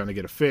streets trying to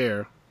get a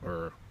fare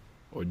or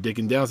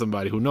dicking down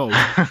somebody, who knows.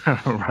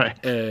 Right.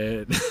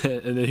 And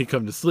then he'd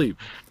come to sleep.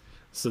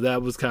 So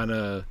that was kind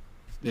of,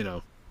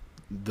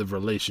 the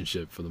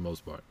relationship for the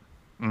most part.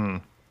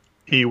 When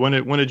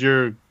did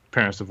your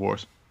parents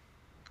divorce?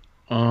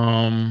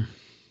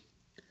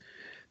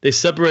 They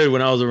separated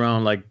when I was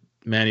around, like,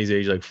 Manny's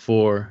age, like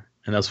 4,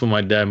 and that's when my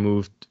dad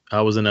moved.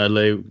 I was in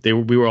LA.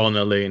 We were all in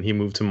LA, and he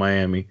moved to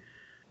Miami.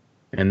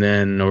 And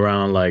then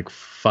around like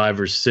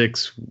 5 or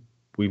 6,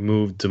 we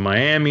moved to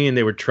Miami, and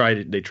they tried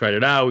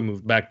it out. We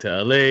moved back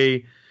to LA,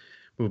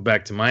 moved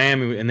back to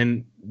Miami, and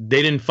then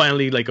they didn't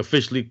finally, like,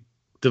 officially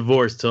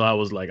divorce till I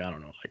was like, I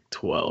don't know, like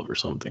 12 or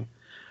something.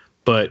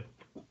 But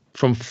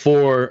from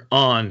 4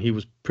 on, he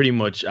was pretty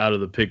much out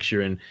of the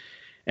picture.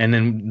 And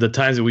then the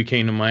times that we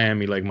came to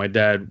Miami, like, my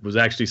dad was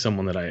actually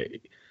someone that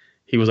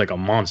he was like a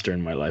monster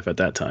in my life at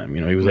that time.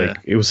 He was like,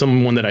 it was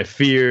someone that I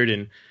feared,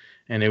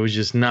 and it was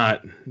just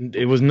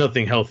it was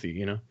nothing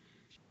healthy,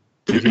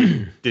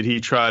 Did he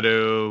try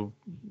to,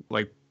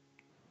 like,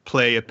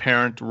 play a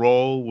parent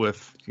role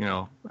with,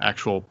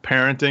 actual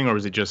parenting, or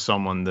was it just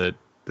someone that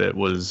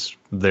was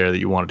there that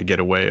you wanted to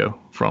get away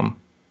from?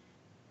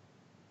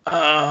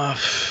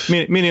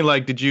 Meaning,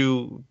 like, did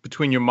you,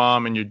 between your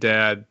mom and your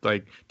dad,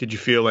 like, did you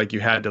feel like you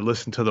had to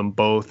listen to them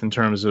both in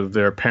terms of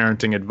their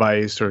parenting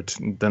advice or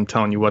them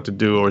telling you what to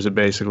do, or is it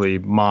basically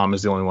mom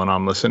is the only one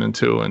I'm listening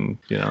to, and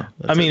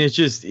I mean, it's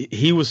just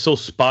he was so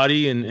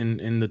spotty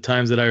in the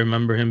times that I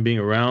remember him being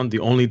around. The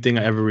only thing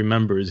I ever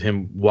remember is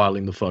him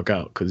wilding the fuck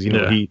out because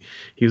he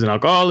was an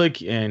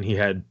alcoholic and he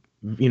had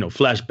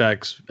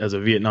flashbacks as a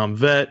Vietnam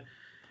vet,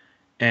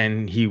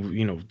 and he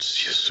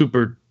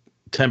super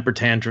temper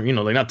tantrum,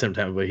 like not temper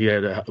tantrum, but he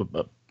had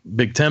a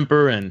big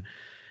temper and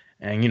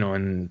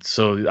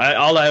so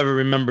all I ever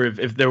remember,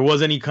 if there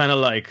was any kind of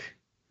like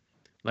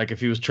if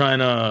he was trying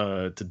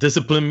to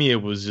discipline me,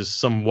 it was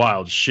just some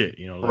wild shit,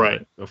 like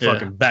right, a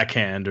fucking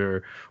backhand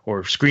or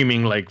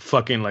screaming like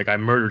fucking like I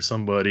murdered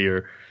somebody,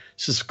 or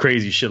it's just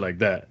crazy shit like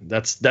that.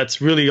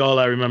 That's really all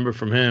I remember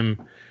from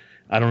him.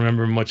 I don't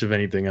remember much of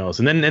anything else.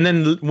 And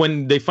then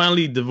when they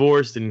finally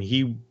divorced and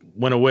he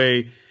went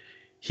away,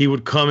 he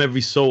would come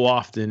every so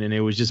often, and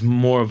it was just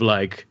more of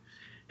like,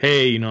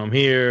 hey, I'm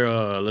here.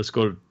 Let's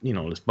go,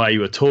 let's buy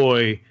you a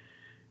toy.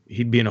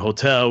 He'd be in a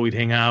hotel. We'd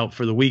hang out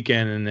for the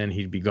weekend, and then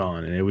he'd be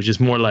gone. And it was just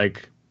more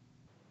like,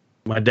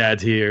 my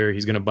dad's here.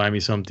 He's going to buy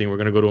me something. We're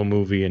going to go to a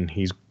movie, and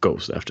he's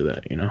ghost after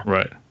that,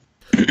 Right.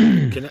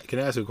 Can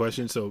I ask you a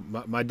question? So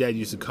my dad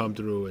used to come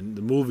through, and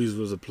the movies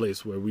was a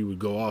place where we would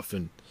go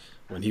often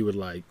when he would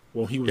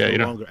he was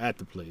no longer at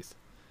the place.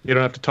 You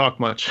don't have to talk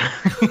much.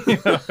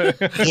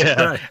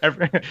 Yeah.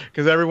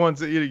 Because everyone's,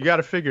 you got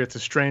to figure it's a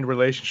strained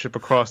relationship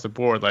across the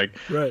board. Like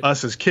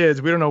us as kids,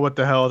 we don't know what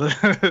the hell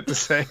to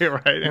say,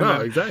 right? And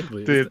no,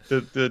 exactly.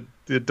 The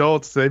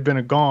adults, they've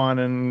been gone,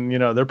 and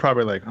they're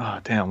probably like, oh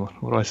damn,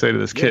 what do I say to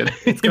this kid?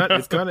 It's kind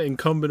of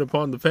incumbent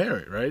upon the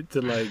parent, right,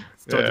 to like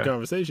start the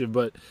conversation.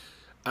 But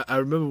I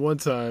remember one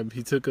time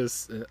he took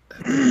us.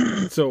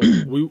 So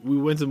we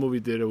went to the movie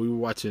theater. We were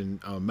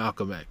watching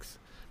Malcolm X.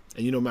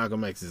 And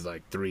Malcolm X is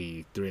like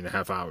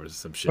 3.5 hours or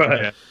some shit.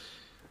 Right.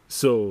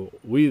 So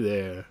we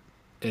there,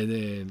 and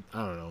then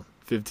I don't know,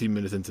 15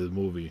 minutes into the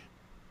movie,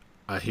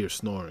 I hear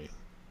snoring,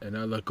 and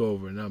I look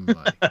over and I'm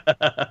like,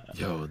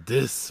 "Yo,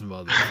 this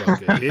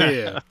motherfucker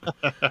here!"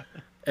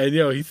 And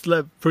he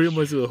slept pretty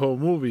much through the whole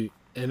movie,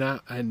 and I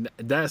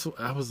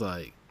was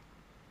like,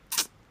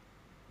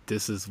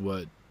 "This is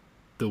what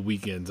the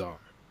weekends are."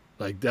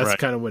 Like that's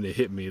kind of when it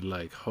hit me.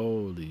 Like,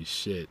 holy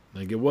shit!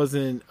 Like it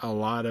wasn't a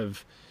lot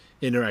of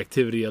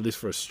interactivity, at least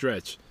for a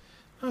stretch.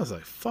 I was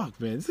like, fuck,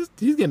 man,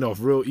 he's getting off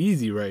real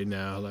easy right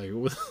now. Like,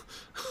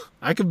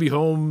 I could be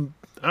home,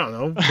 I don't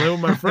know, playing with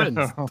my friends.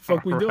 What the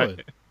fuck we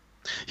doing?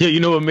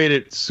 Yeah, what made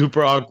it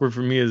super awkward for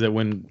me is that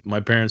when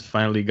my parents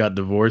finally got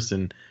divorced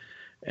and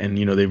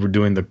they were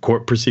doing the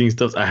court proceeding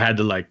stuff, I had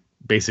to like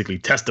basically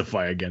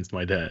testify against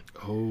my dad.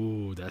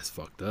 Oh, that's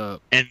fucked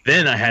up. And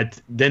then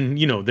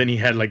then he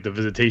had like the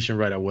visitation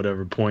right at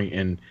whatever point,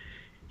 and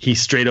he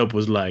straight up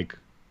was like,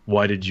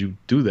 why did you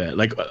do that?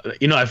 Like,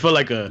 I felt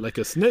like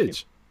a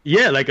snitch.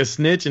 Yeah, like a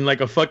snitch and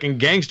like a fucking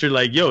gangster.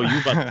 Like, yo,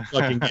 you about to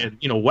fucking get,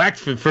 whacked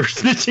for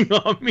snitching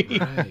on me.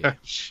 Right.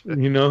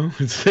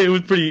 It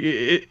was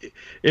pretty.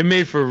 It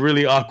made for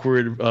really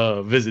awkward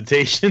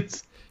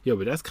visitations. Yo,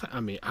 but that's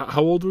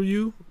how old were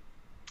you?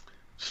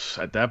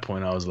 At that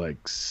point, I was like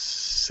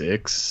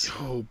 6.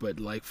 Oh, but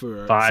like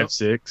for 5,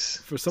 6.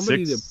 For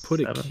somebody 6, to put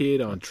 7. a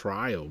kid on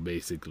trial,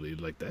 basically,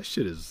 like that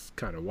shit is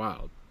kind of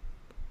wild.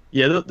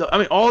 Yeah,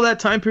 all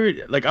that time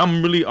period, like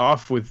I'm really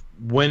off with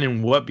when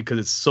and what because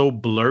it's so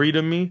blurry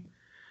to me.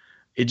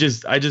 I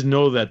just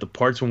know that the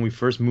parts when we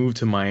first moved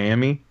to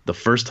Miami the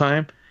first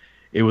time,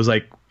 it's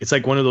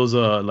like one of those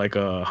like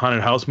a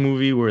haunted house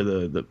movie where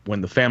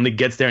when the family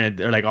gets there and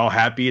they're like all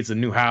happy, it's a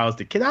new house.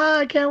 The kid,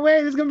 I can't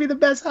wait, it's gonna be the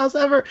best house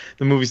ever.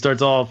 The movie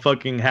starts all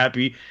fucking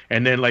happy,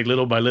 and then like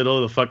little by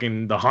little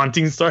the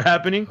hauntings start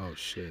happening. Oh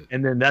shit!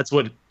 And then that's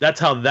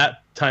how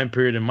that time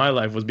period in my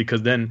life was,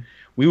 because then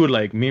we would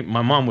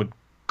my mom would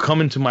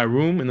come into my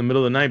room in the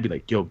middle of the night and be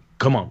like, yo,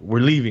 come on, we're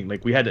leaving.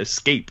 Like we had to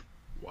escape.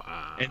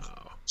 Wow. And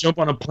jump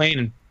on a plane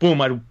and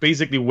boom, I'd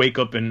basically wake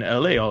up in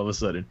LA all of a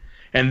sudden.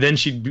 And then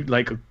she'd be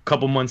like a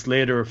couple months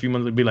later or a few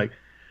months would be like,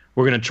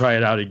 we're going to try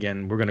it out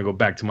again. We're going to go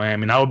back to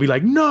Miami. And I would be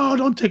like, no,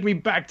 don't take me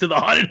back to the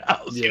haunted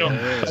house.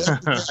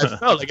 I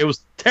felt like it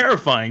was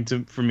terrifying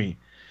for me.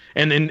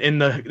 And in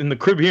the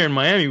crib here in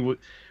Miami,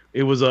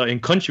 it was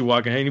in Country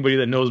Walk. And anybody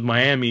that knows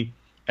Miami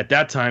at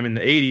that time in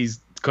the 80s,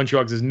 Country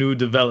Walk is this new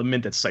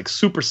development that's like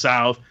super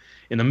south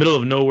in the middle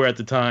of nowhere at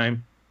the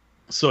time.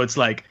 So it's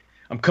like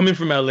I'm coming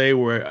from LA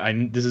where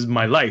this is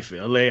my life. In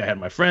LA, I had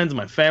my friends,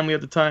 my family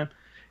at the time.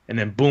 And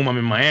then boom, I'm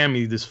in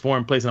Miami, this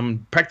foreign place.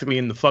 I'm practically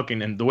in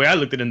and the way I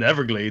looked at it, in the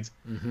Everglades.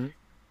 Mm-hmm.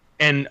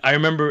 And I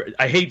remember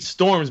I hate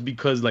storms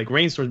like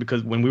rainstorms,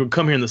 because when we would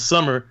come here in the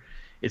summer,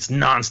 it's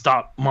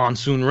nonstop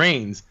monsoon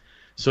rains.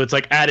 So it's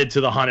like added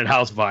to the haunted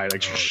house vibe.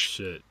 Like, oh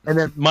shit. And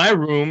then my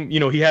room,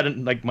 he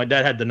had my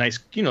dad had the nice,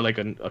 like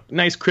a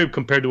nice crib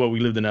compared to what we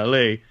lived in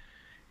LA,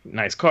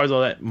 nice cars, all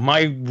that.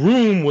 My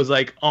room was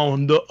like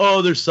on the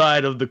other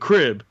side of the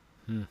crib.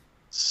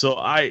 So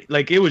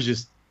it was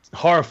just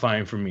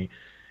horrifying for me.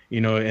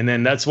 And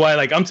then that's why,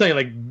 like, I'm telling you,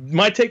 like,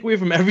 my takeaway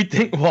from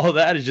everything of all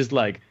that is just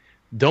like,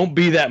 don't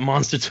be that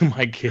monster to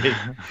my kid.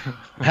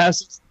 Have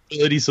some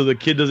stability so the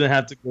kid doesn't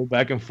have to go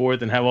back and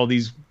forth and have all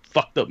these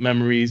fucked up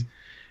memories,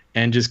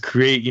 and just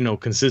create,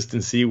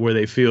 consistency where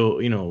they feel,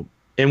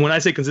 and when I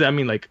say consistent, I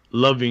mean like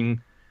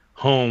loving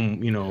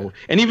home,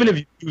 and even if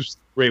you do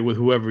separate with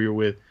whoever you're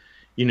with,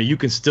 you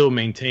can still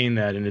maintain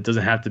that, and it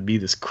doesn't have to be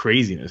this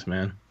craziness,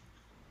 man.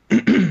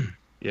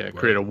 Yeah,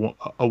 create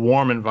a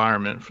warm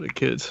environment for the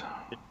kids,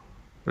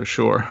 for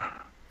sure.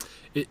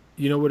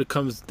 What it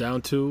comes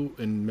down to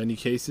in many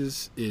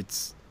cases,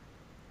 it's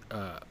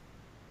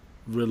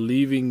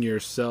relieving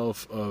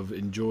yourself of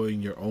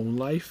enjoying your own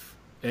life,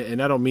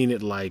 and I don't mean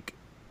it like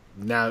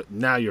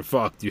now you're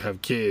fucked, you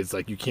have kids,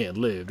 like you can't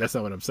live. That's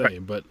not what I'm saying.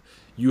 Right. But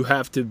you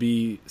have to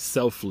be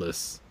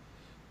selfless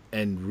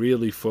and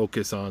really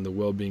focus on the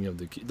well-being of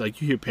the kid.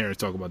 Like, you hear parents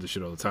talk about this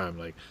shit all the time,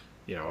 like,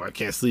 I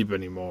can't sleep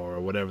anymore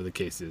or whatever the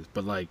case is.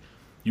 But like,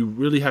 you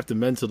really have to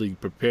mentally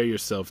prepare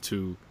yourself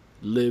to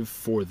live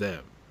for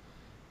them.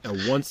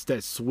 And once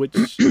that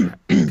switch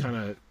kind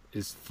of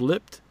is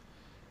flipped,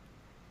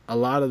 a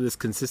lot of this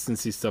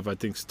consistency stuff, I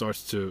think,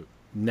 starts to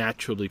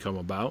naturally come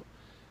about.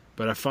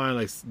 But I find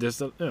like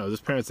there's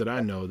parents that I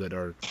know that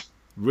are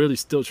really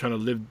still trying to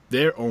live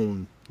their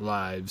own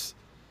lives,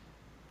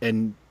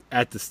 and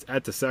at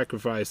the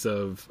sacrifice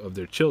of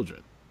their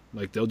children.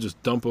 Like, they'll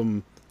just dump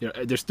them.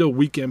 They're still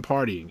weekend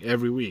partying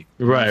every week.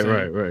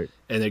 Right.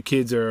 And their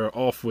kids are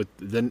off with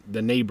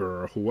the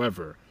neighbor or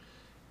whoever,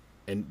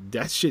 and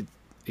that shit,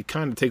 it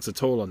kind of takes a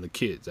toll on the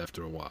kids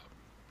after a while.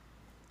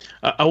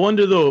 I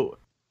wonder though,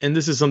 and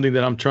this is something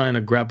that I'm trying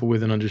to grapple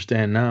with and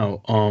understand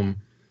now.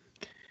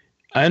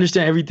 I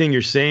understand everything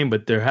you're saying,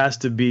 but there has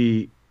to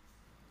be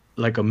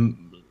like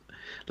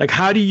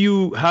how do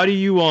you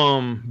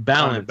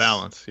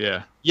balance?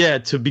 Yeah,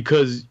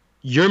 because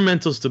your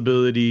mental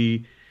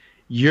stability,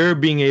 you're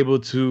being able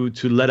to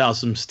let out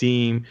some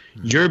steam,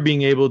 you're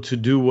being able to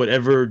do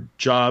whatever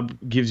job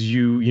gives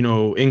you,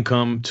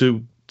 income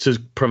to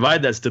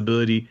provide that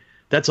stability.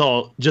 That's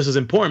all just as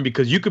important,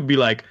 because you could be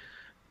like,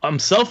 I'm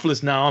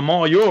selfless now, I'm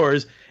all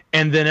yours,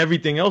 and then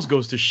everything else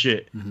goes to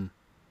shit. Mm-hmm.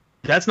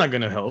 That's not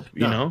going to help,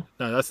 you know?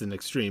 No, that's an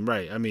extreme,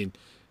 right? I mean,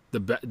 the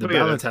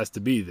balance has to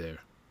be there.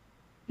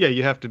 Yeah,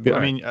 you have to be. Right.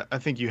 I mean, I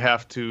think you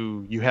have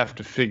to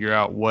figure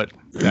out what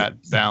that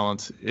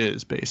balance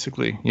is,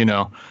 basically.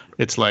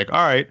 It's like,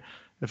 all right,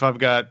 if I've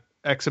got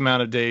X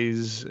amount of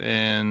days,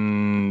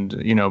 and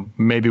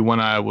maybe when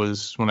I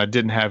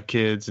didn't have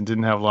kids and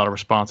didn't have a lot of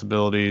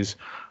responsibilities,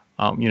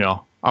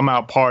 I'm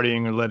out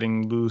partying or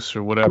letting loose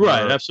or whatever.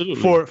 Right,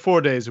 absolutely.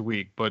 4 days a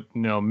week. But,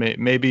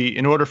 maybe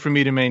in order for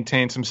me to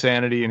maintain some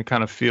sanity and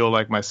kind of feel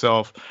like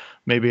myself,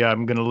 maybe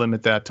I'm going to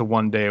limit that to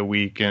 1 day a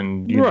week,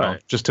 and,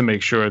 just to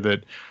make sure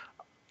that,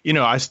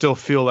 I still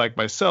feel like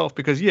myself,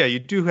 because, yeah, you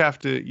do have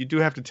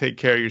to take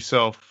care of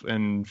yourself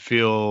and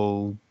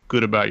feel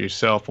good about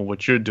yourself and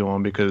what you're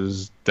doing,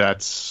 because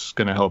that's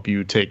going to help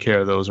you take care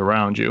of those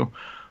around you.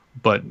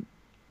 But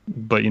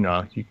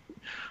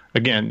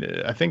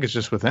again, I think it's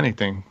just with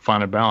anything,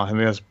 find a balance. I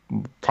mean, that's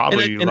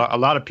probably a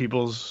lot of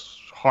people's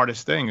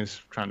hardest thing, is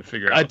trying to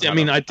figure out.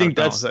 I think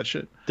that's that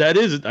shit. That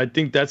is, I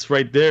think that's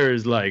right there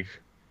is like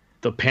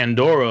the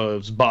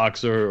Pandora's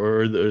box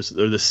or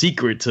the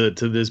secret to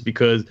this,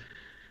 because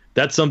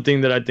that's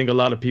something that I think a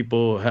lot of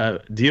people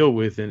deal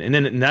with,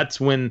 and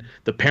that's when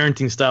the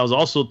parenting styles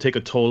also take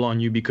a toll on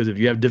you, because if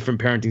you have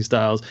different parenting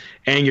styles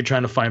and you're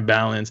trying to find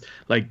balance,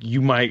 like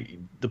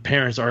the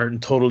parents are in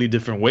totally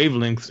different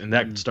wavelengths, and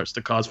that starts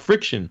to cause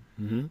friction.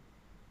 Mm-hmm.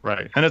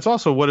 Right, and it's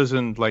also what is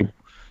in like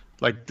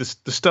the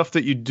stuff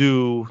that you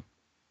do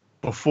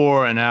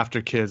before and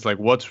after kids, like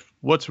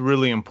what's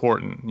really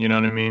important. You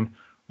know what I mean?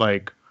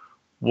 Like,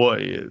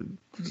 what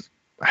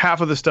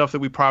half of the stuff that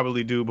we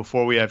probably do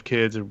before we have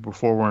kids or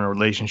before we're in a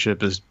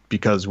relationship is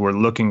because we're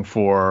looking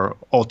for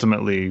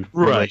ultimately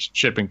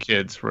relationship and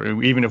kids,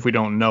 even if we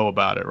don't know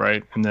about it,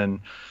 right? And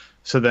then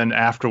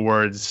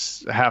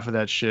afterwards, half of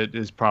that shit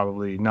is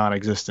probably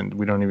non-existent.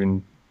 We don't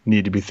even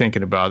need to be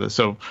thinking about it.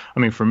 So, I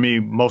mean, for me,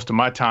 most of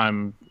my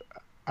time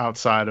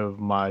outside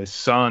of my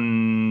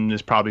son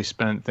is probably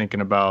spent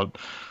thinking about,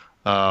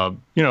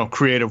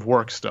 creative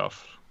work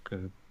stuff,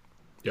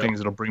 things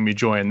that'll bring me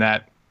joy in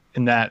that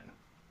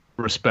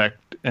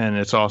respect. And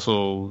it's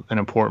also an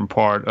important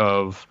part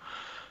of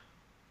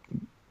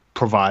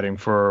providing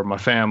for my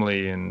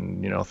family,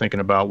 and thinking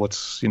about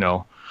what's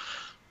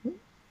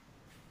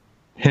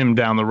him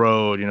down the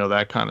road,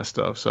 that kind of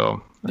stuff.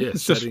 So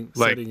it's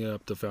setting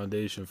up the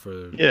foundation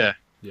for yeah.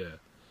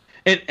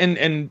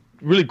 And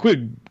really quick,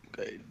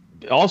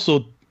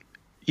 also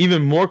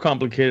even more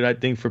complicated, I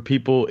think, for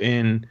people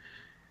in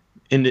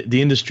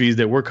the industries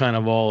that we're kind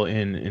of all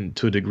in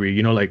to a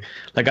degree. Like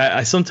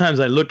I sometimes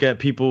I look at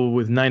people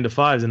with 9 to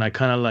 5s, and I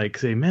kind of like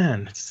say,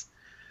 man,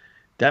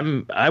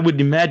 I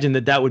would imagine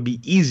that would be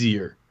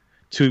easier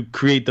to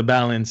create the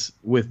balance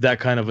with that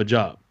kind of a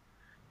job.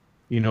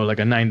 Like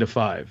a 9 to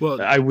 5.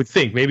 Well, I would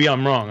think. Maybe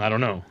I'm wrong. I don't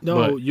know.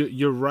 No,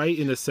 you're right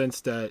in the sense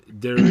that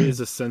there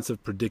is a sense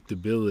of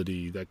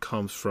predictability that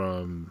comes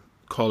from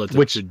call it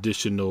the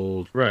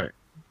traditional right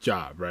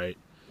job, right?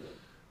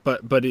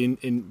 But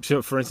in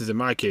so for instance, in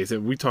my case,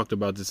 and we talked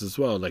about this as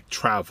well, like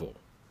travel,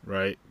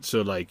 right?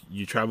 So like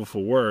you travel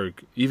for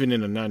work, even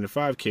in a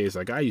 9-to-5 case,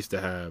 like I used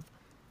to have,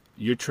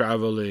 you're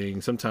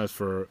traveling sometimes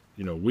for,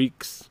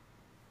 weeks,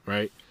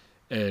 right?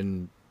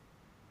 And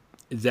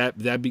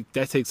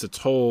that takes a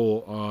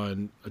toll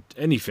on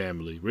any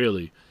family,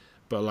 really.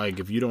 But like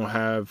if you don't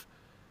have,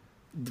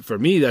 for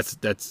me,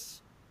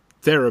 that's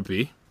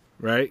therapy,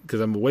 right?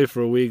 Because I'm away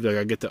for a week, like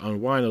I get to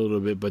unwind a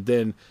little bit. But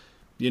then,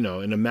 in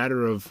a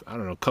matter of, I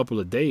don't know, a couple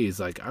of days,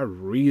 like I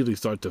really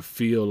start to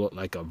feel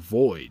like a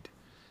void.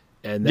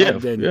 And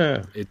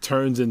that it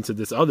turns into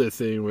this other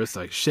thing where it's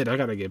like, shit, I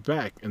got to get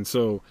back. And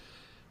so,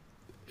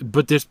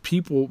 but there's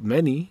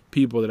many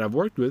people that I've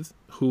worked with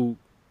who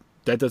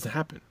that doesn't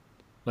happen.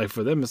 Like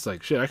for them, it's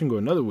like, shit, I can go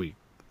another week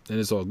and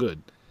it's all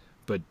good.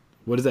 But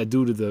what does that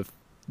do to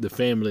the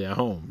family at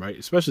home, right?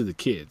 Especially the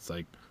kids.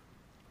 Like,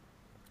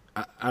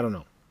 I don't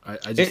know. I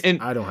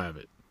don't have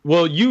it.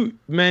 Well,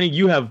 Manny,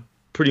 you have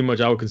pretty much,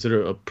 I would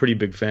consider, a pretty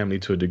big family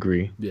to a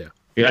degree. Yeah.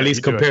 At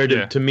least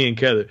compared to me and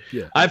Keller.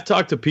 Yeah. I've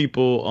talked to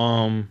people,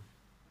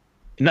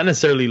 not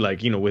necessarily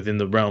like, within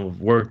the realm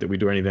of work that we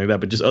do or anything like that,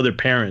 but just other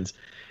parents.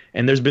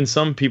 And there's been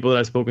some people that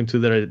I've spoken to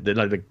that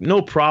are like, no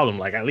problem.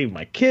 Like, I leave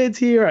my kids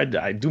here.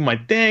 I do my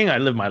thing. I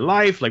live my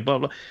life, like, blah,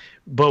 blah.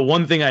 But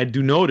one thing I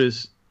do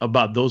notice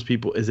about those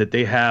people is that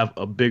they have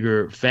a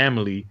bigger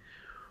family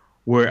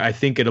where I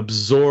think it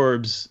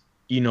absorbs,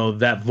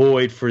 that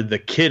void for the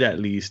kid, at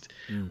least,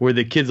 where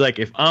the kid's like,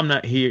 if I'm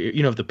not here,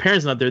 if the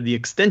parent's not there, the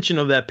extension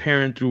of that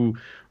parent through,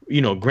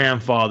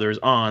 grandfathers,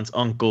 aunts,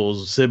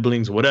 uncles,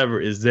 siblings,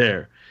 whatever is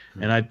there.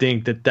 And I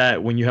think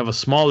that when you have a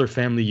smaller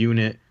family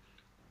unit,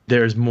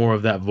 there's more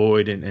of that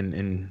void,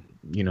 and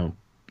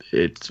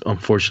it's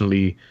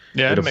unfortunately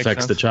it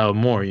affects the child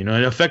more. It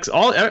affects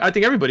I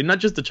think everybody, not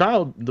just the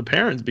child, the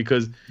parents,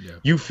 because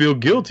you feel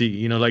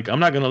guilty. Like, I'm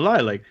not gonna lie,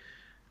 like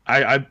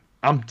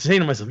I'm saying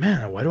to myself,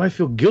 man, why do I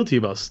feel guilty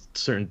about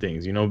certain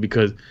things?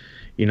 Because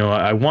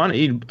I want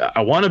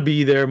to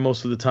be there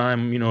most of the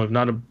time. If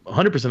not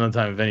 100% of the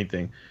time, if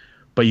anything,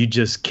 but you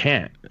just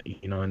can't.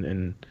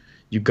 And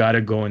you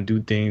gotta go and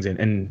do things,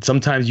 and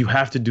sometimes you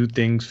have to do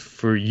things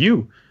for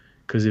you.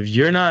 Because if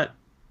you're not,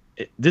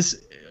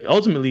 this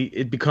ultimately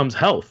it becomes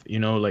health,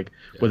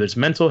 whether it's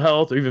mental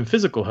health or even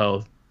physical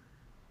health,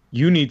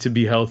 you need to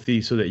be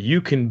healthy so that you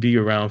can be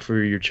around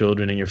for your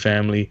children and your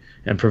family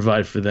and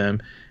provide for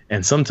them.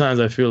 And sometimes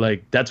I feel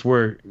like that's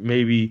where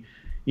maybe,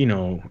 in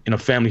a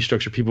family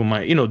structure, people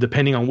might,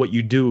 depending on what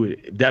you do,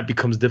 that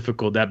becomes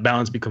difficult, that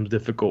balance becomes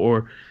difficult,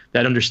 or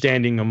that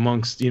understanding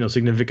amongst,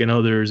 significant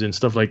others and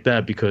stuff like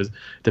that, because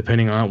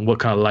depending on what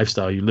kind of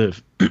lifestyle you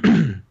live.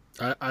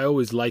 I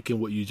always liken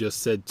what you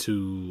just said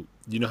to,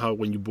 how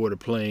when you board a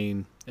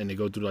plane and they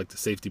go through like the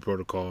safety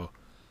protocol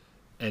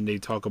and they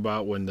talk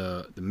about when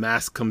the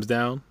mask comes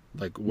down,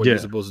 like what you're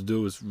supposed to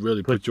do is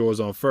really put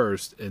yours on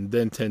first and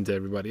then tend to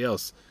everybody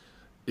else.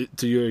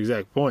 To your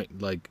exact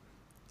point, like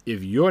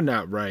if you're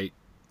not right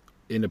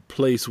in a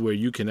place where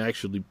you can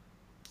actually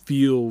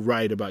feel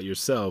right about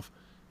yourself,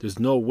 there's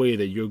no way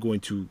that you're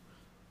going to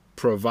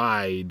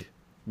provide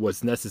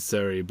what's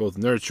necessary, both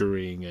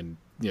nurturing and,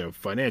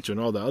 financial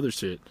and all the other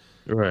shit,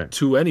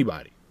 to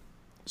anybody.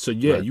 So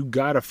you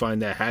gotta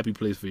find that happy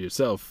place for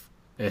yourself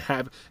and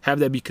have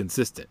that be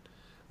consistent.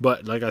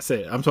 But like I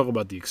said, I'm talking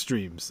about the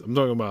extremes. I'm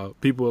talking about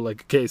people,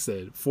 like Kay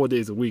said, 4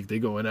 days a week they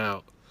going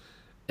out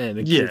and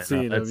the kids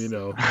seeing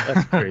them,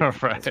 that's great.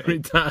 Right. 3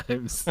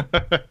 times.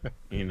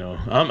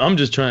 I'm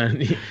just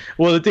trying.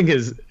 Well, the thing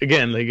is,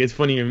 again, like it's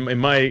funny in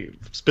my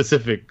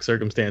specific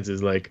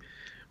circumstances, like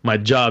my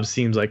job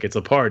seems like it's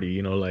a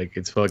party, like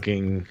it's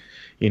fucking,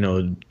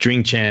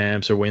 drink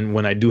champs, or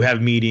when I do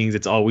have meetings,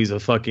 it's always a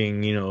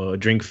fucking, a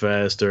drink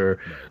fest or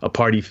a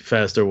party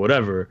fest or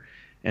whatever.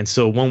 And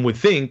so one would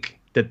think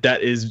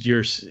that is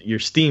your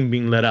steam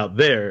being let out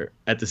there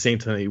at the same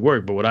time that you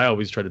work. But what I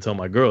always try to tell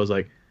my girls,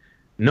 like,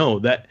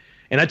 no,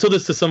 and I told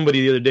this to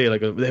somebody the other day,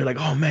 like they're like,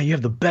 oh man, you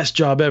have the best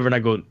job ever. And I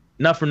go,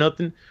 not for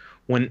nothing.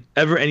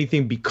 Whenever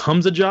anything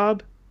becomes a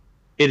job,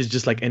 it is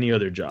just like any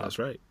other job. That's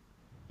right.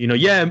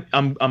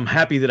 I'm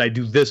happy that I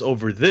do this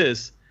over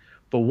this,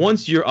 but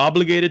once you're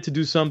obligated to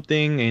do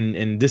something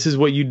and this is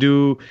what you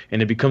do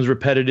and it becomes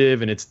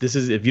repetitive and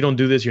if you don't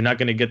do this, you're not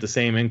going to get the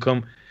same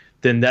income,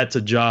 then that's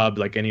a job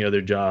like any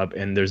other job,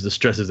 and there's the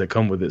stresses that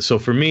come with it. So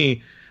for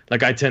me,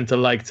 like I tend to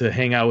like to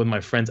hang out with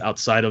my friends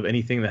outside of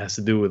anything that has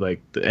to do with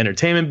like the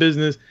entertainment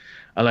business.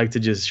 I like to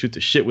just shoot the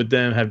shit with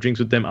them, have drinks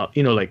with them,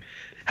 like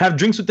have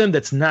drinks with them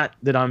that's not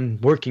that I'm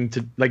working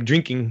to, like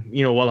drinking,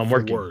 while I'm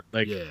working.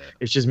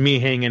 It's just me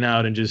hanging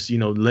out and just,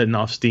 letting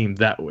off steam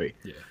that way.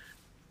 Yeah.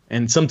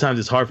 And sometimes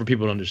it's hard for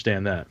people to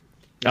understand that.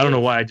 I don't know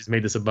why I just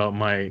made this about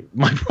my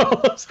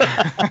problems.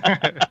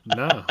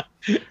 No.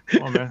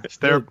 Come on, man. It's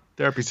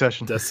therapy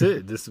session. That's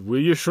it.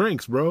 We're your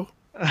shrinks, bro.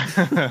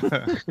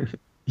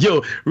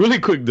 Yo, really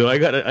quick though, I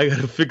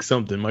gotta fix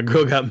something. My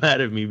girl got mad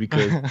at me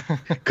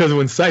because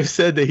when Syph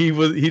said that he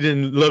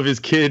didn't love his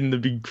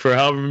kid for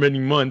however many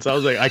months, I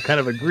was like, I kind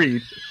of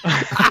agreed.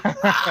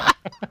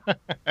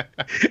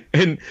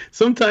 And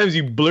sometimes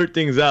you blurt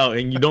things out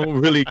and you don't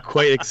really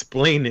quite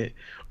explain it,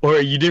 or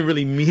you didn't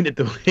really mean it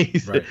the way you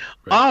said. Right.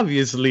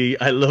 Obviously,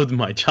 I loved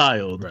my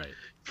child Right.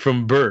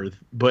 from birth,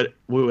 but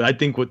I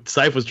think what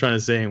Saif was trying to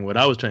say and what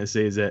I was trying to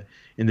say is that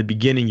in the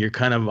beginning you're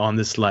kind of on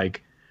this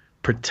like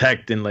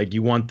protect and like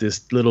you want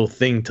this little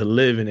thing to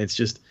live, and it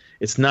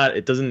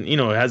doesn't, it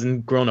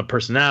hasn't grown a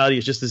personality.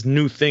 It's just this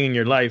new thing in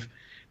your life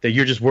that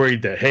you're just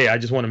worried that, hey, I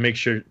just want to make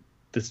sure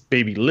this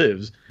baby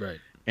lives. Right.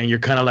 And you're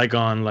kind of like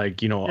on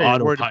like, you're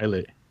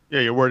autopilot.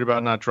 you're worried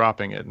about not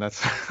dropping it, and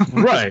that's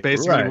Right,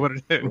 basically right, what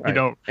it is. right. You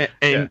don't.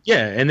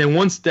 And then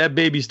once that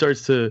baby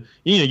starts to,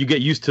 you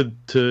get used to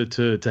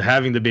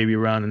having the baby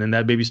around, and then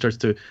that baby starts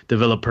to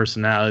develop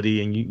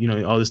personality, and you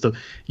know all this stuff.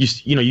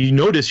 You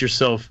notice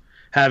yourself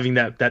having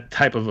that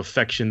type of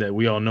affection that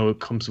we all know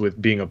comes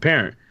with being a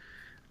parent.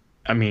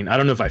 I mean, I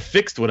don't know if I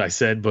fixed what I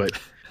said, but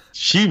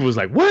she was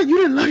like, "What? You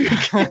didn't love your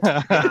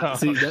kid?"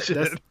 See,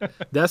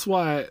 that's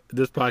why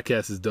this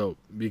podcast is dope,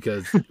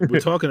 because we're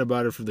talking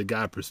about it from the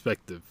guy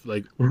perspective.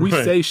 Like, we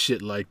Right. say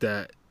shit like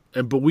that,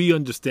 but we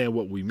understand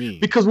what we mean.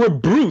 Because we're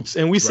brutes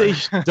and we say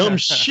dumb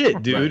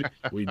shit, dude.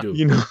 We do.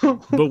 You know?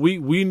 But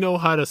we know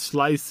how to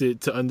slice it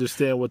to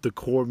understand what the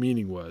core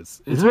meaning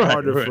was. It's Right,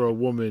 harder right. for a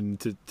woman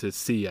to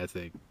see, I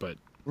think, but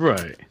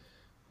Right.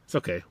 it's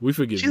okay. We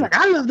forgive She's you. like,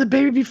 I love the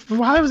baby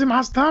while it was in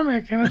my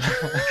stomach. And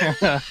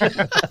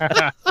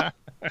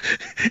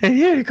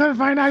yeah, you couldn't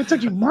find out it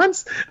took you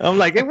months. I'm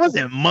like, it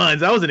wasn't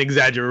months. That was an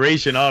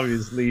exaggeration,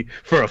 obviously,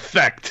 for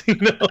effect.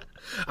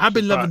 I've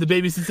been loving the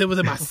baby since it was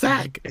in my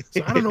sack,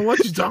 so I don't know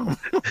what you're talking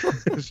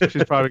about.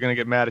 She's probably gonna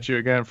get mad at you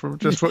again for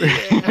just what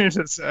you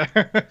just said.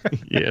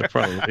 Yeah,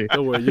 probably.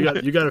 Don't worry,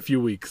 you got a few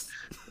weeks.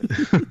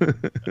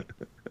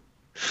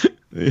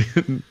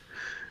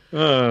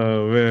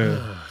 Oh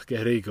man,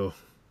 Que rico.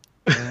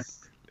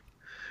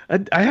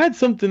 I had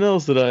something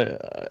else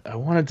that I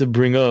wanted to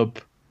bring up.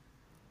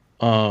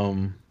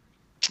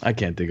 I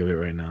can't think of it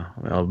right now.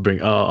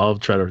 I'll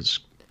try to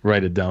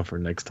write it down for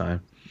next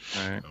time.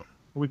 All right.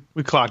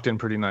 We clocked in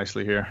pretty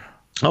nicely here.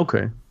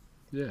 Okay.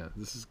 Yeah,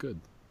 this is good.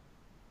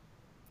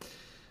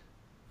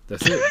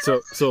 That's it.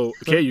 So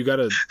okay, you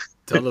gotta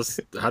tell us,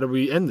 how do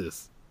we end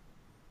this?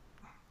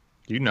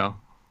 You know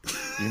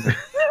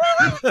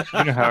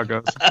how it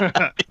goes.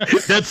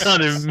 That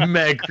sounded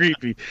mad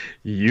creepy.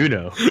 You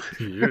know.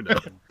 You know.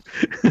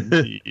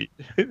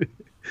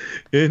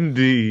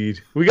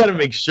 Indeed. We got to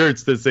make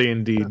shirts that say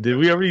indeed. Did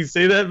we already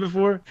say that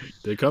before?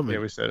 They're coming. Yeah,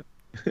 we said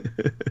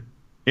it.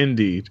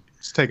 Indeed.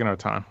 It's taking our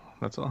time.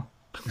 That's all.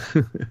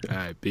 All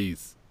right,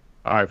 peace.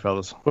 All right,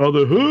 fellas.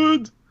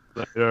 Fatherhood.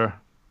 Later.